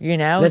literature,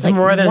 That's like,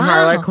 more than wow.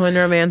 Harlequin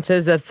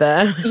romances at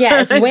the...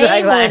 Yeah, it's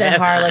way more than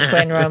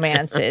Harlequin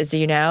romances,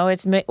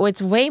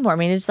 It's way more. I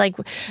mean, it's like,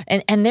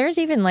 and there's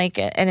even like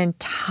an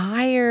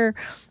entire,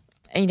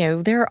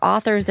 there are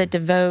authors that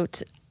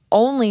devote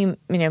only,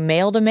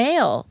 male to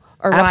male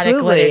erotic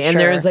literature. And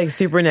there's like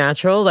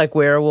supernatural, like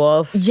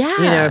werewolf.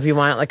 Yeah. If you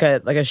want like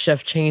a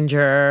shift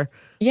changer.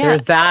 Yeah.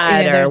 There's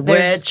that, or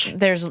witch,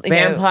 there's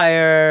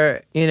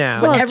vampire,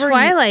 Well,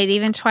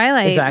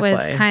 Twilight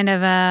was kind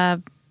of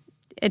a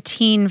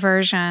teen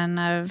version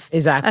of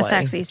a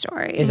sexy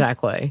story.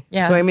 Exactly.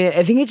 Yeah. So I mean,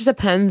 I think it just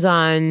depends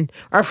on,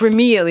 or for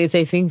me at least,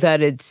 I think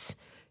that it's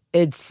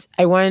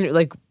I want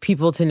like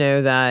people to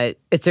know that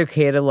it's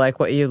okay to like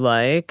what you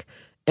like.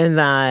 And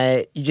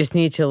that you just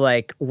need to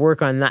like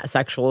work on that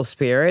sexual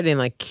spirit and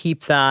like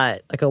keep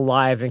that like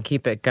alive and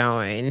keep it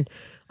going.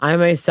 I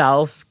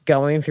myself,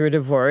 going through a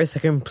divorce, I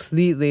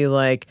completely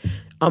like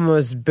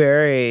almost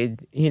buried,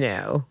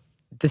 the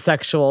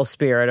sexual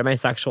spirit of my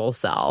sexual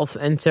self.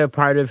 And so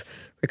part of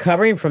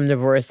recovering from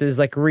divorce is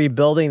like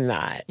rebuilding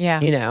that.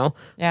 Yeah. Yeah.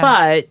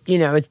 But,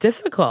 it's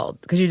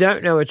difficult because you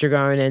don't know what you're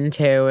going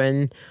into.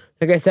 And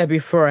like I said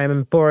before,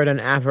 I'm bored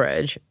on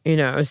average,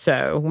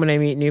 so when I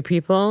meet new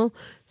people.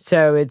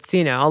 So it's,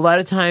 a lot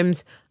of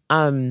times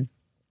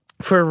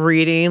for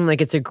reading, like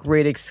it's a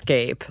great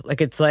escape. Like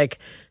it's like,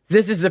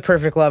 this is the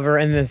perfect lover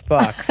in this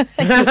book.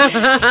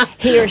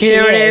 He or she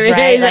is,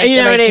 right? Like, you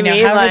know what I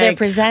mean? However they're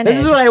presented.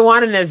 This is what I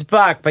want in this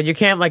book, but you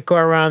can't like go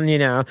around,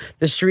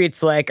 the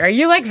streets like, are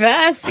you like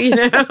this?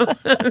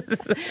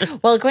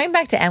 Well, going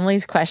back to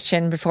Emily's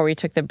question before we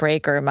took the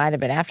break, or it might have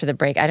been after the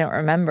break, I don't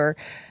remember.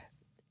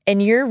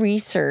 In your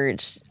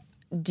research,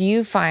 do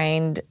you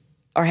find,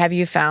 or have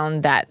you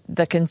found that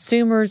the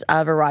consumers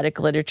of erotic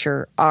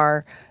literature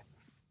are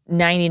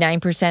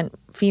 99%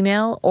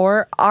 female,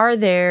 or are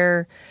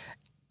there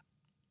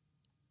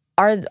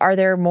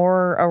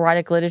more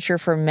erotic literature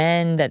for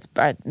men that's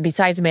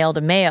besides male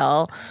to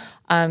male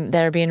that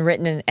are being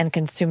written and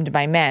consumed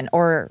by men,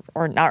 or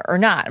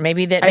not?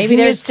 Maybe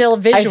there's still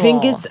visual.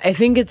 I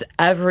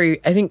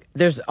think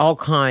there's all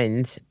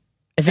kinds.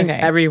 I think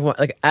everyone,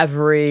 like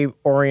every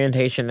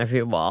orientation, if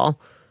you will,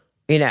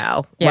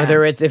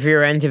 whether it's if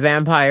you're into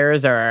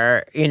vampires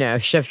or,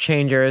 shift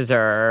changers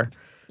or,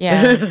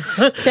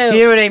 so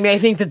you know what I mean? I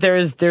think that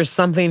there's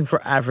something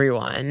for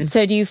everyone.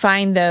 So do you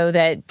find though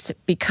that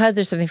because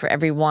there's something for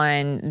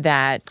everyone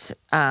that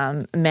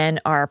men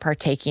are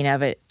partaking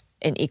of it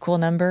in equal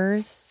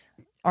numbers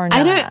or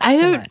not? I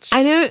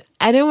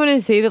don't want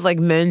to say that like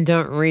men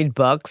don't read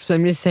books, but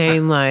I'm just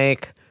saying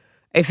like,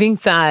 I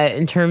think that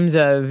in terms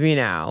of,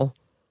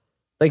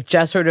 like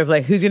just sort of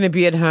like who's going to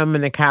be at home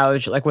on the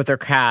couch like with their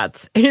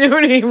cats, you know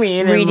what I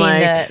mean? Reading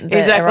like, the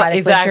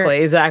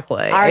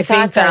exactly. Our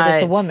thoughts are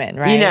that's a woman,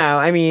 right?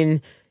 I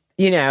mean,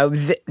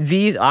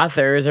 these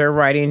authors are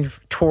writing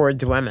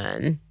towards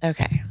women.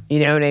 Okay,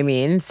 you know what I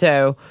mean?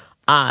 So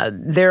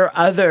there are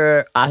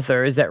other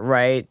authors that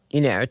write,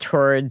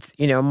 towards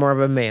more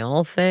of a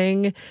male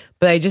thing,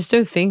 but I just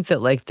don't think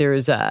that like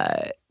there's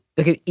like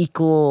an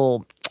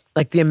equal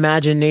like the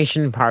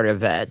imagination part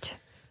of it.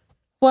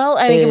 Well,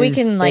 I mean, we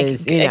can know.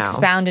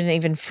 expound it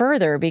even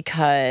further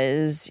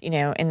because,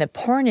 in the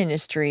porn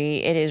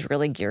industry, it is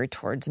really geared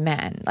towards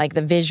men. Like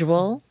the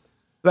visual.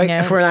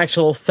 Like for an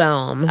actual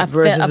film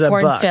versus a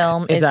porn book.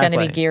 film Exactly. is going to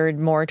be geared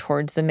more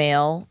towards the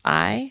male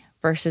eye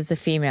versus the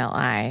female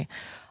eye.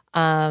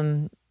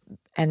 And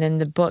then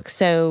the book.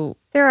 So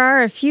there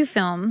are a few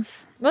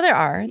films. Well, there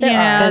are.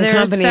 And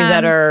companies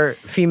that are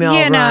female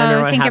run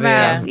or what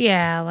have you.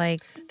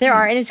 Like there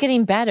are, and it's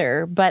getting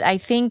better. But I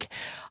think,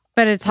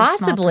 but it's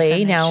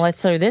possibly now.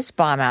 Let's throw this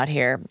bomb out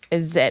here.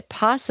 Is it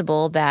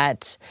possible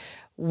that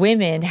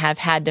women have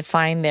had to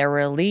find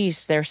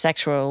their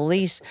sexual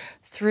release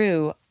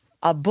through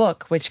a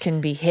book, which can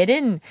be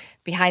hidden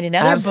behind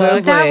another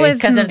book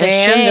because of the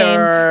shame,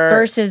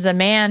 versus a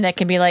man that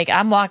can be like,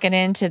 I'm walking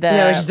into the...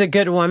 just a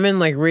good woman,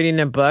 like reading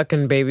a book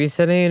and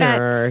babysitting.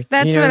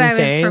 That's what I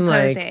was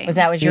proposing. Like, was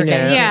that what you were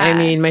getting? Yeah. I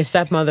mean, my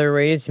stepmother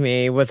raised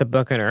me with a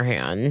book in her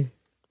hand.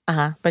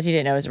 But you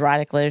didn't know it was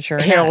erotic literature.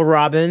 Harold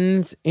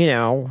Robbins, you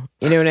know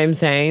what I'm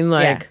saying?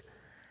 Like...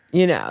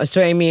 Yeah.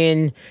 So I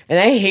mean, and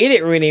I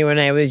hated reading when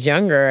I was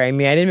younger. I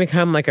mean, I didn't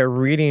become like a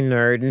reading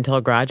nerd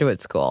until graduate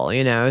school,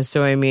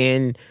 So I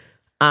mean,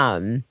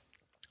 and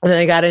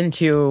then I got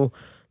into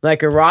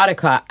like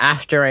erotica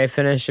after I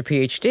finished a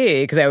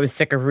PhD because I was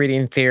sick of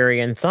reading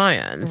theory and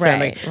science.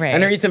 Right, so I'm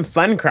gonna read some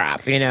fun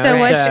crap,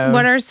 So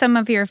what are some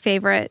of your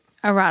favorite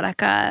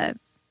erotica?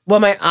 Well,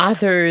 my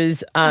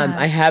authors,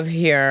 I have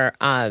here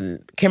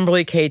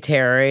Kimberly K.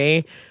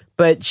 Terry.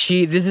 But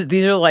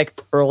these are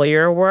like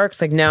earlier works.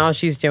 Like now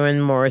she's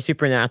doing more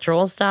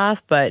supernatural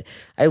stuff. But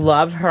I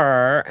love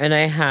her, and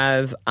I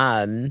have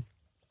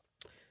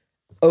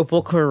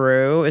Opal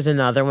Carew is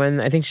another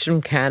one. I think she's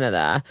from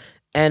Canada,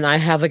 and I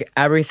have like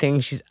everything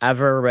she's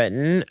ever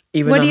written.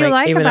 Even what do you on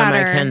like even about on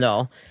my her?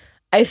 Kindle.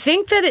 I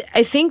think that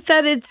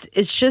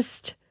it's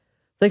just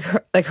like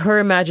her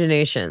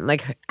imagination,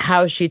 like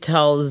how she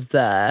tells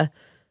the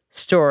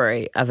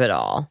story of it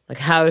all, like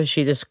how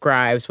she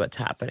describes what's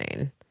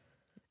happening.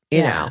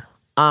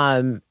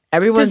 Everyone's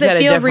Does it got a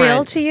feel different...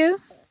 real to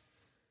you?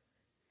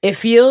 It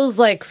feels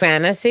like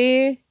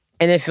fantasy,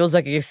 and it feels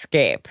like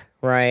escape,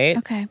 right?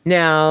 Okay.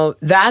 Now,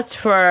 that's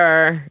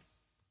for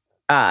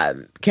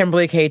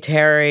Kimberly K.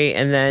 Terry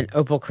and then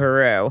Opal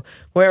Carew,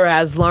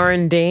 whereas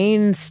Lauren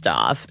Dane's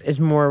stuff is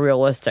more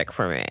realistic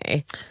for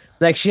me.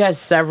 Like, she has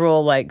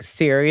several, like,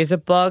 series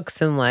of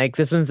books, and, like,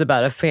 this one's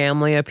about a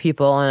family of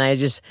people, and I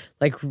just,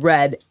 like,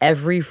 read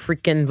every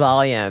freaking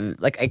volume.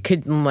 Like, I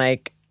couldn't,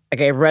 like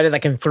I read it,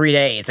 like, in 3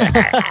 days. You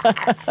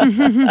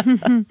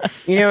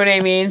know what I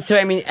mean? So,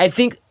 I mean, I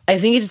think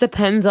it just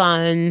depends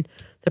on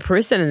the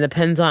person and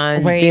depends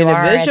on where the you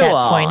individual. are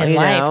at that point in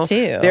life,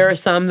 too. There are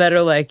some that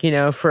are, like,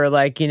 for,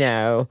 like,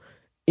 big,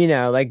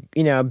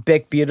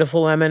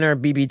 beautiful women or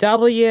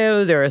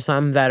BBW. There are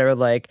some that are,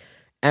 like,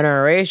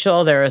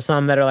 interracial. There are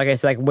some that are, like I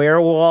said, like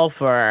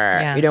werewolf or,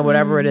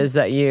 whatever it is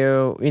that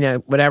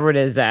whatever it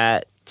is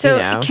that.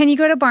 So can you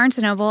go to Barnes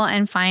 & Noble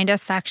and find a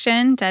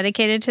section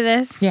dedicated to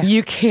this? Yeah.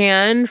 You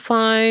can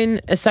find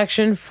a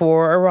section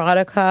for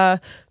erotica.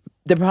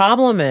 The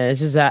problem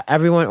is that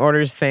everyone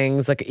orders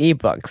things like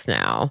ebooks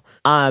now.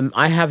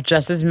 I have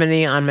just as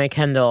many on my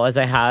Kindle as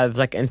I have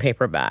like in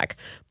paperback.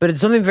 But it's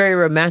something very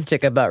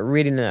romantic about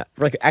reading a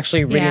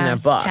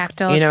book.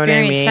 Tactile You know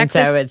experience.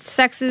 what I mean?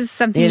 Sex is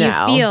something you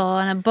feel,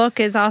 and a book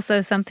is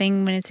also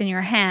something when it's in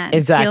your hands.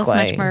 Exactly. It feels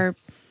much more.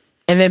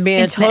 And then being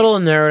intimate. a total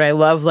nerd, I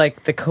love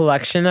like the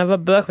collection of a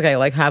book. Like I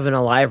like having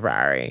a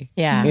library.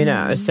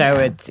 Yeah. So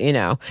it's,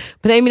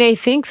 But I mean, I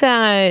think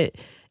that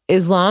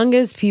as long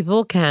as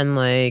people can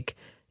like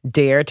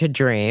dare to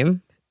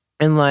dream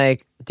and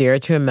like dare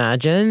to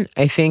imagine,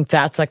 I think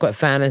that's like what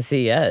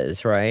fantasy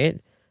is, right?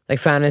 Like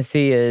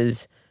fantasy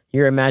is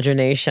your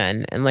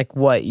imagination and like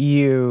what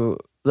you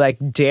like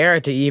dare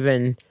to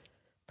even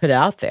put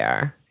out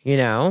there,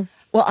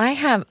 Well, I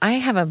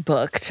have a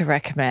book to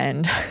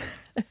recommend.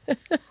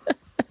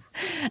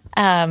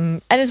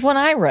 And it's one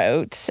I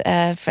wrote.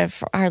 For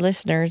our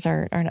listeners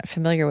are not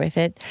familiar with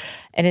it,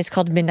 and it's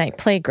called Midnight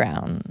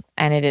Playground,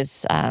 and it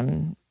is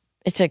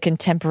it's a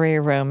contemporary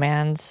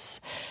romance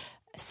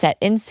set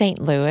in St.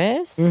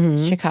 Louis,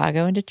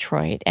 Chicago, and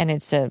Detroit, and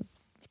it's a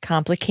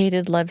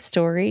complicated love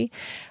story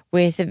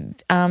with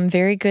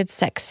very good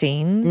sex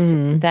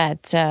scenes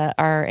that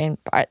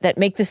that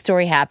make the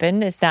story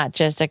happen. It's not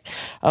just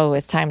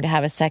it's time to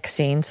have a sex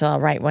scene, so I'll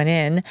write one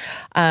in.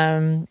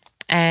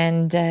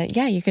 And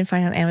you can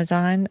find it on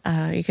Amazon.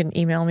 You can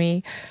email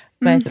me.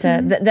 But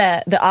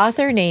the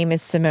author name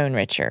is Simone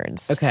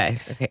Richards. Okay.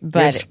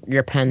 But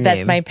your pen name.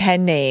 That's my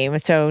pen name.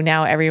 So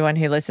now everyone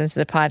who listens to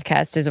the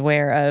podcast is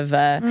aware of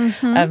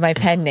my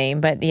pen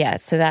name. But yeah,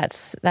 so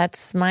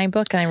that's my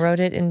book, and I wrote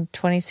it in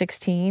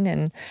 2016,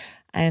 and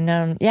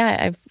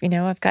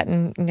I've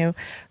gotten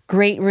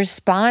great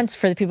response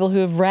for the people who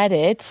have read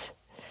it.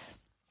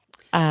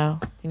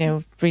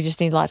 We just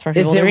need lots more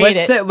people to read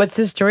it. What's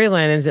the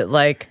storyline? Is it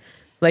like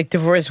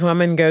divorced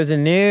woman goes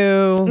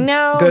anew?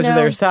 No, goes with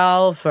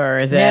herself, or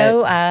is it?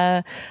 No,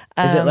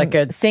 is it like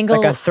a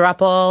single, like a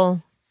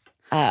throuple?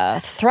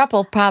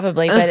 throuple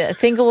probably, but a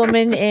single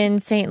woman in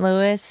St.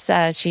 Louis.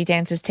 She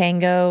dances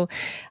tango.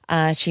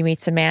 She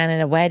meets a man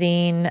in a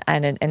wedding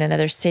in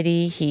another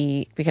city.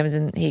 He becomes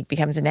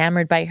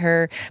enamored by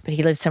her, but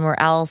he lives somewhere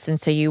else. And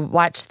so you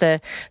watch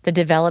the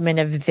development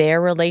of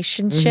their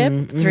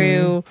relationship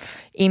through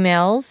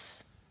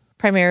emails,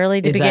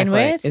 primarily to begin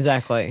with.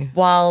 Exactly.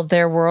 While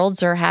their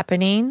worlds are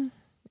happening.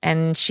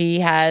 And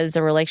she has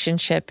a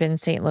relationship in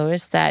St.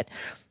 Louis that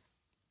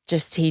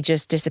he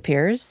just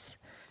disappears.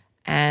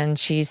 And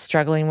she's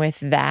struggling with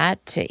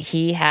that.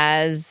 He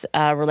has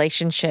a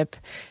relationship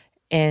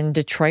in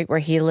Detroit where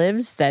he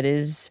lives that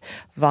is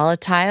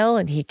volatile,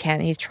 and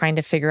he's trying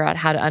to figure out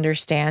how to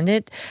understand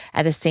it.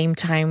 At the same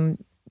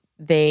time,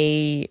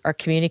 they are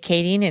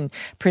communicating and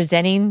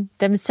presenting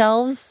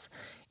themselves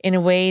in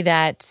a way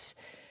that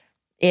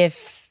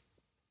if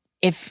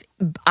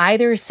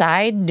either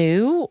side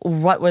knew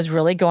what was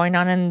really going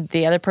on in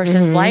the other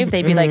person's life,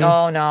 they'd be like,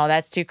 "Oh no,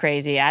 that's too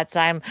crazy.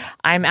 I'm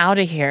out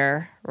of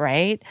here,"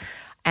 right?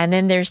 And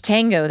then there's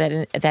tango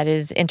that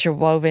is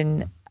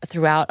interwoven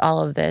throughout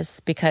all of this,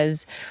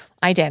 because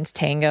I dance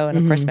tango, and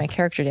of course my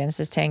character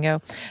dances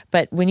tango.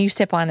 But when you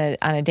step on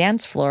a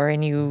dance floor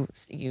and you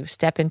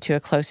step into a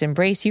close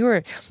embrace, you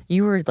were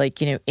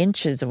like,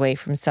 inches away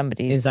from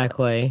somebody's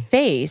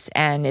face,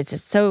 and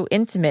it's so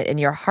intimate, and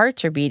your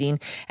hearts are beating,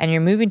 and you're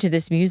moving to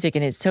this music,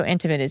 and it's so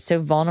intimate, it's so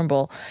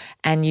vulnerable,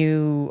 and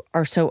you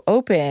are so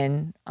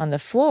open on the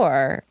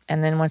floor.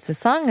 And then once the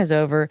song is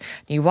over,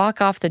 you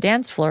walk off the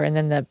dance floor, and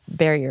then the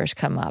barriers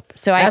come up.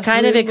 So I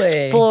kind of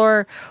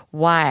explore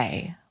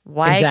why.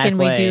 Why can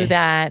we do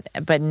that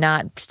but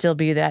not still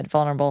be that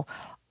vulnerable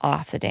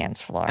off the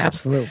dance floor?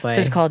 Absolutely. So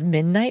it's called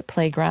Midnight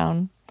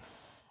Playground.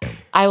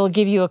 I will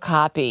give you a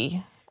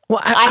copy. Well,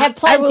 I have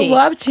plenty.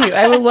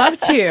 I would love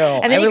to.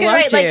 And then you can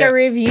write like a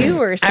review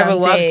or something. I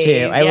would love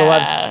to. I would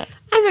love to.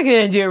 I'm not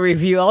going to do a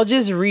review. I'll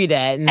just read it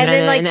and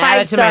then like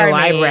add it to my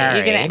library.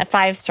 You can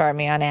 5-star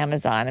me on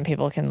Amazon, and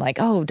people can like,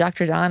 oh,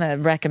 Dr. Donna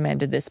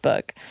recommended this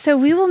book. So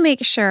we will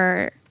make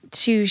sure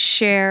to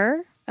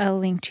share a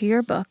link to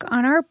your book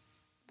on our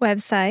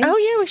website. Oh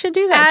yeah, we should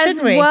do that,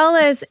 as well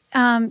as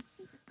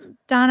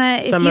Donna,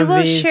 if you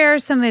will share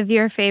some of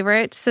your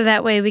favorites, so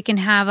that way we can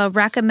have a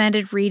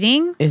recommended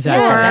reading.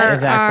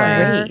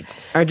 Exactly.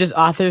 Or just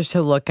authors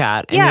to look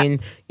at. I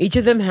mean, each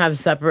of them have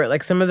separate,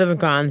 like some of them have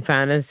gone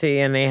fantasy,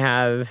 and they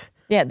have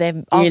they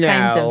have all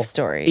kinds of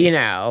stories.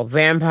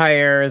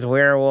 Vampires,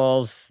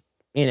 werewolves,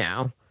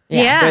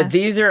 Yeah. But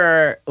these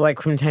are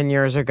like from 10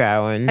 years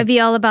ago. And I'd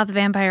be all about the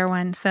vampire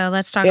one. So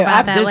let's talk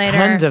about that later. There's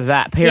tons of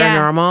that.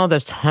 Paranormal,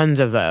 there's tons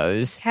of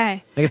those.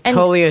 Okay. Like it's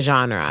totally a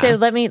genre. So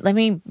let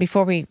me,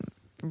 before we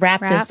wrap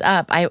this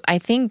up, I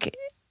think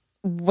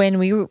when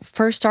we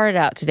first started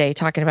out today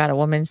talking about a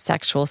woman's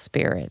sexual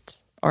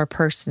spirit or a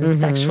person's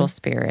sexual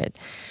spirit,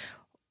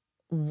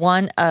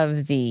 one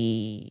of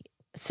the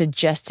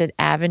suggested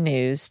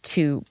avenues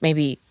to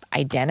maybe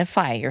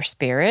identify your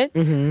spirit,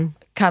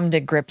 come to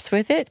grips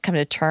with it, come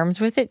to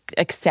terms with it,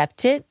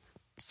 accept it,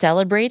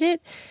 celebrate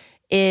it,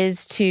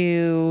 is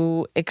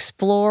to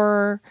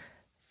explore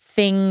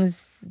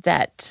things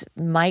that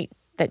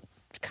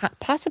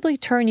possibly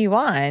turn you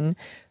on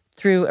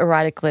through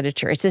erotic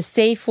literature. It's a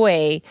safe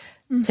way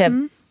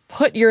to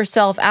put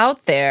yourself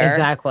out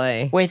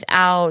there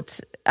without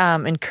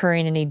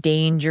incurring any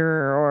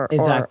danger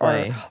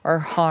or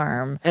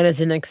harm. And it's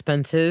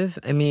inexpensive.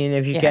 I mean,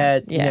 if you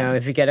get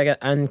if you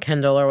get on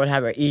Kindle or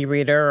whatever,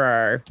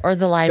 e-reader or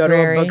the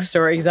library, go to a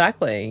bookstore,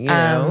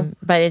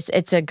 but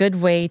it's a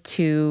good way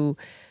to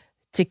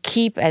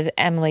keep, as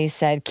Emily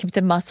said, keep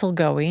the muscle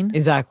going.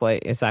 Exactly.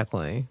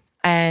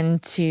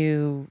 And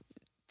to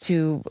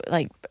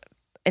like,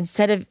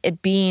 instead of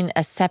it being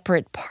a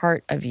separate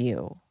part of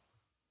you,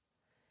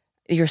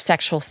 your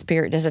sexual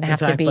spirit doesn't have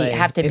to be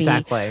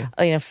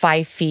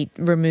 5 feet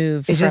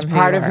removed. It's from just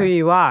part of are. who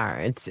you are.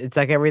 It's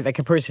like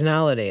a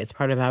personality. It's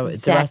part of how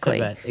it's the rest of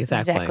it.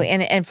 Exactly.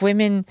 And if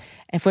women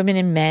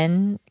and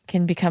men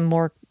can become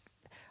more,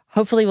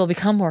 hopefully will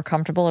become more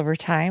comfortable over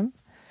time,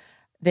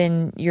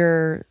 then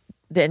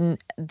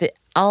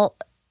all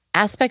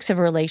aspects of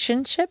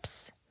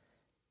relationships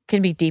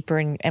can be deeper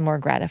and more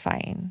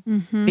gratifying.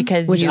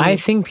 Because I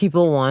think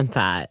people want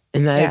that.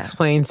 And that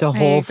explains the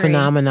whole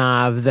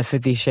phenomena of the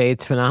 50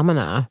 Shades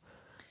phenomena.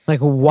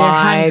 Like,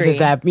 why did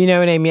that, you know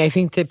what I mean? I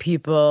think that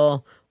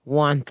people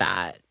want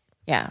that.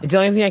 Yeah. It's the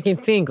only thing I can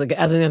think, like,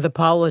 as an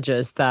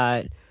anthropologist,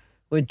 that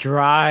would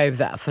drive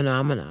that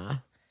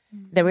phenomena.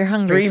 That we're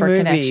hungry 3 for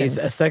movies, connections.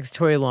 a sex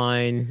toy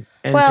line,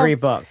 and 3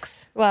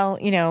 books. Well,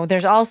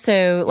 there's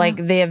also like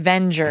the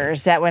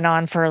Avengers that went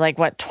on for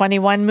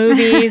 21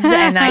 movies,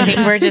 and I think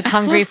we're just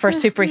hungry for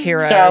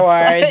superheroes. Star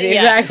Wars,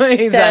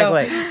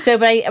 exactly. So,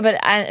 but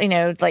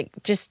I,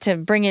 just to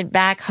bring it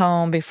back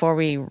home before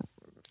we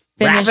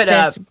finish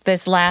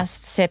this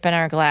last sip in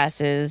our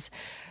glasses,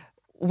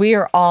 we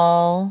are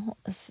all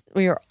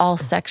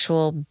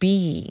sexual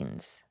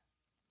beings.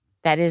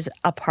 That is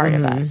a part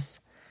of us.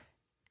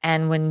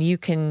 And when you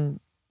can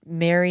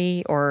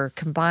marry or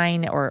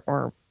combine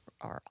or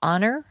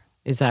honor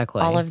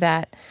exactly all of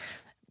that,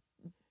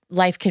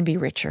 life can be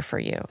richer for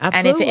you.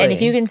 Absolutely. And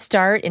if you can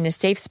start in a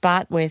safe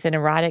spot with an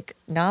erotic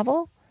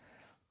novel,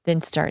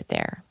 then start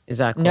there.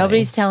 Exactly.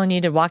 Nobody's telling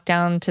you to walk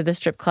down to the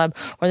strip club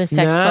or the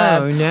sex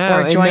club No.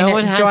 or And join no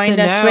one has join to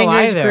the know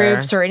swingers either.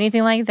 groups or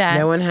anything like that.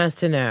 No one has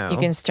to know. You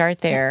can start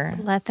there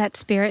Let that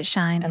spirit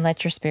shine. and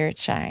let your spirit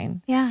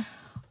shine. Yeah.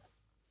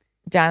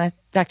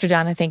 Dr.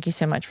 Donna, thank you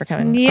so much for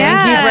coming. Yeah.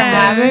 Thank you for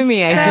having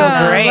me. I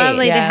feel great.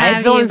 Lovely to Yeah. have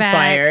I feel you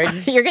back.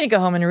 inspired. You're going to go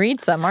home and read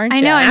some, aren't you?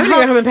 I know. I'm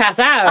gonna go home and pass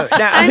out. No,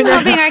 I'm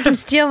hoping I can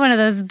steal one of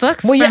those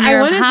books Well, from yeah, I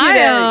your wanted you to-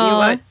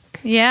 pile.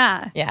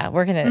 Yeah. Yeah,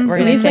 we're gonna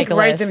Please take a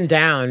write list. them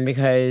down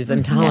because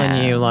I'm telling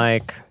Yeah. you,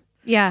 like,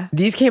 Yeah.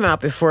 these came out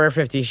before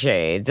 50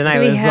 Shades, and I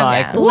We was have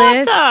like,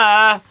 Bliss,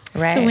 what the?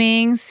 Right.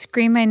 Swing,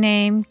 Scream My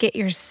Name, Get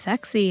Your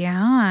Sexy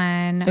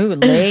On, Ooh,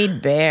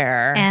 Laid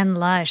Bare. and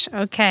Lush.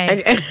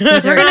 Okay.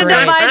 These We're are going to great.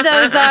 divide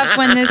those up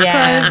when this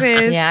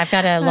closes. Yeah, I've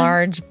got a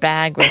large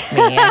bag with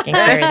me. I can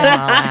carry them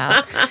all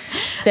out.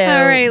 So,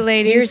 All right,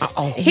 ladies.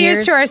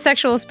 Here's to our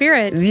sexual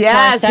spirits.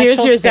 Yes, here's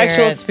sexual your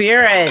sexual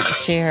spirits.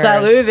 spirit. Cheers.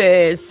 Salud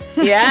this.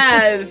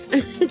 Yes.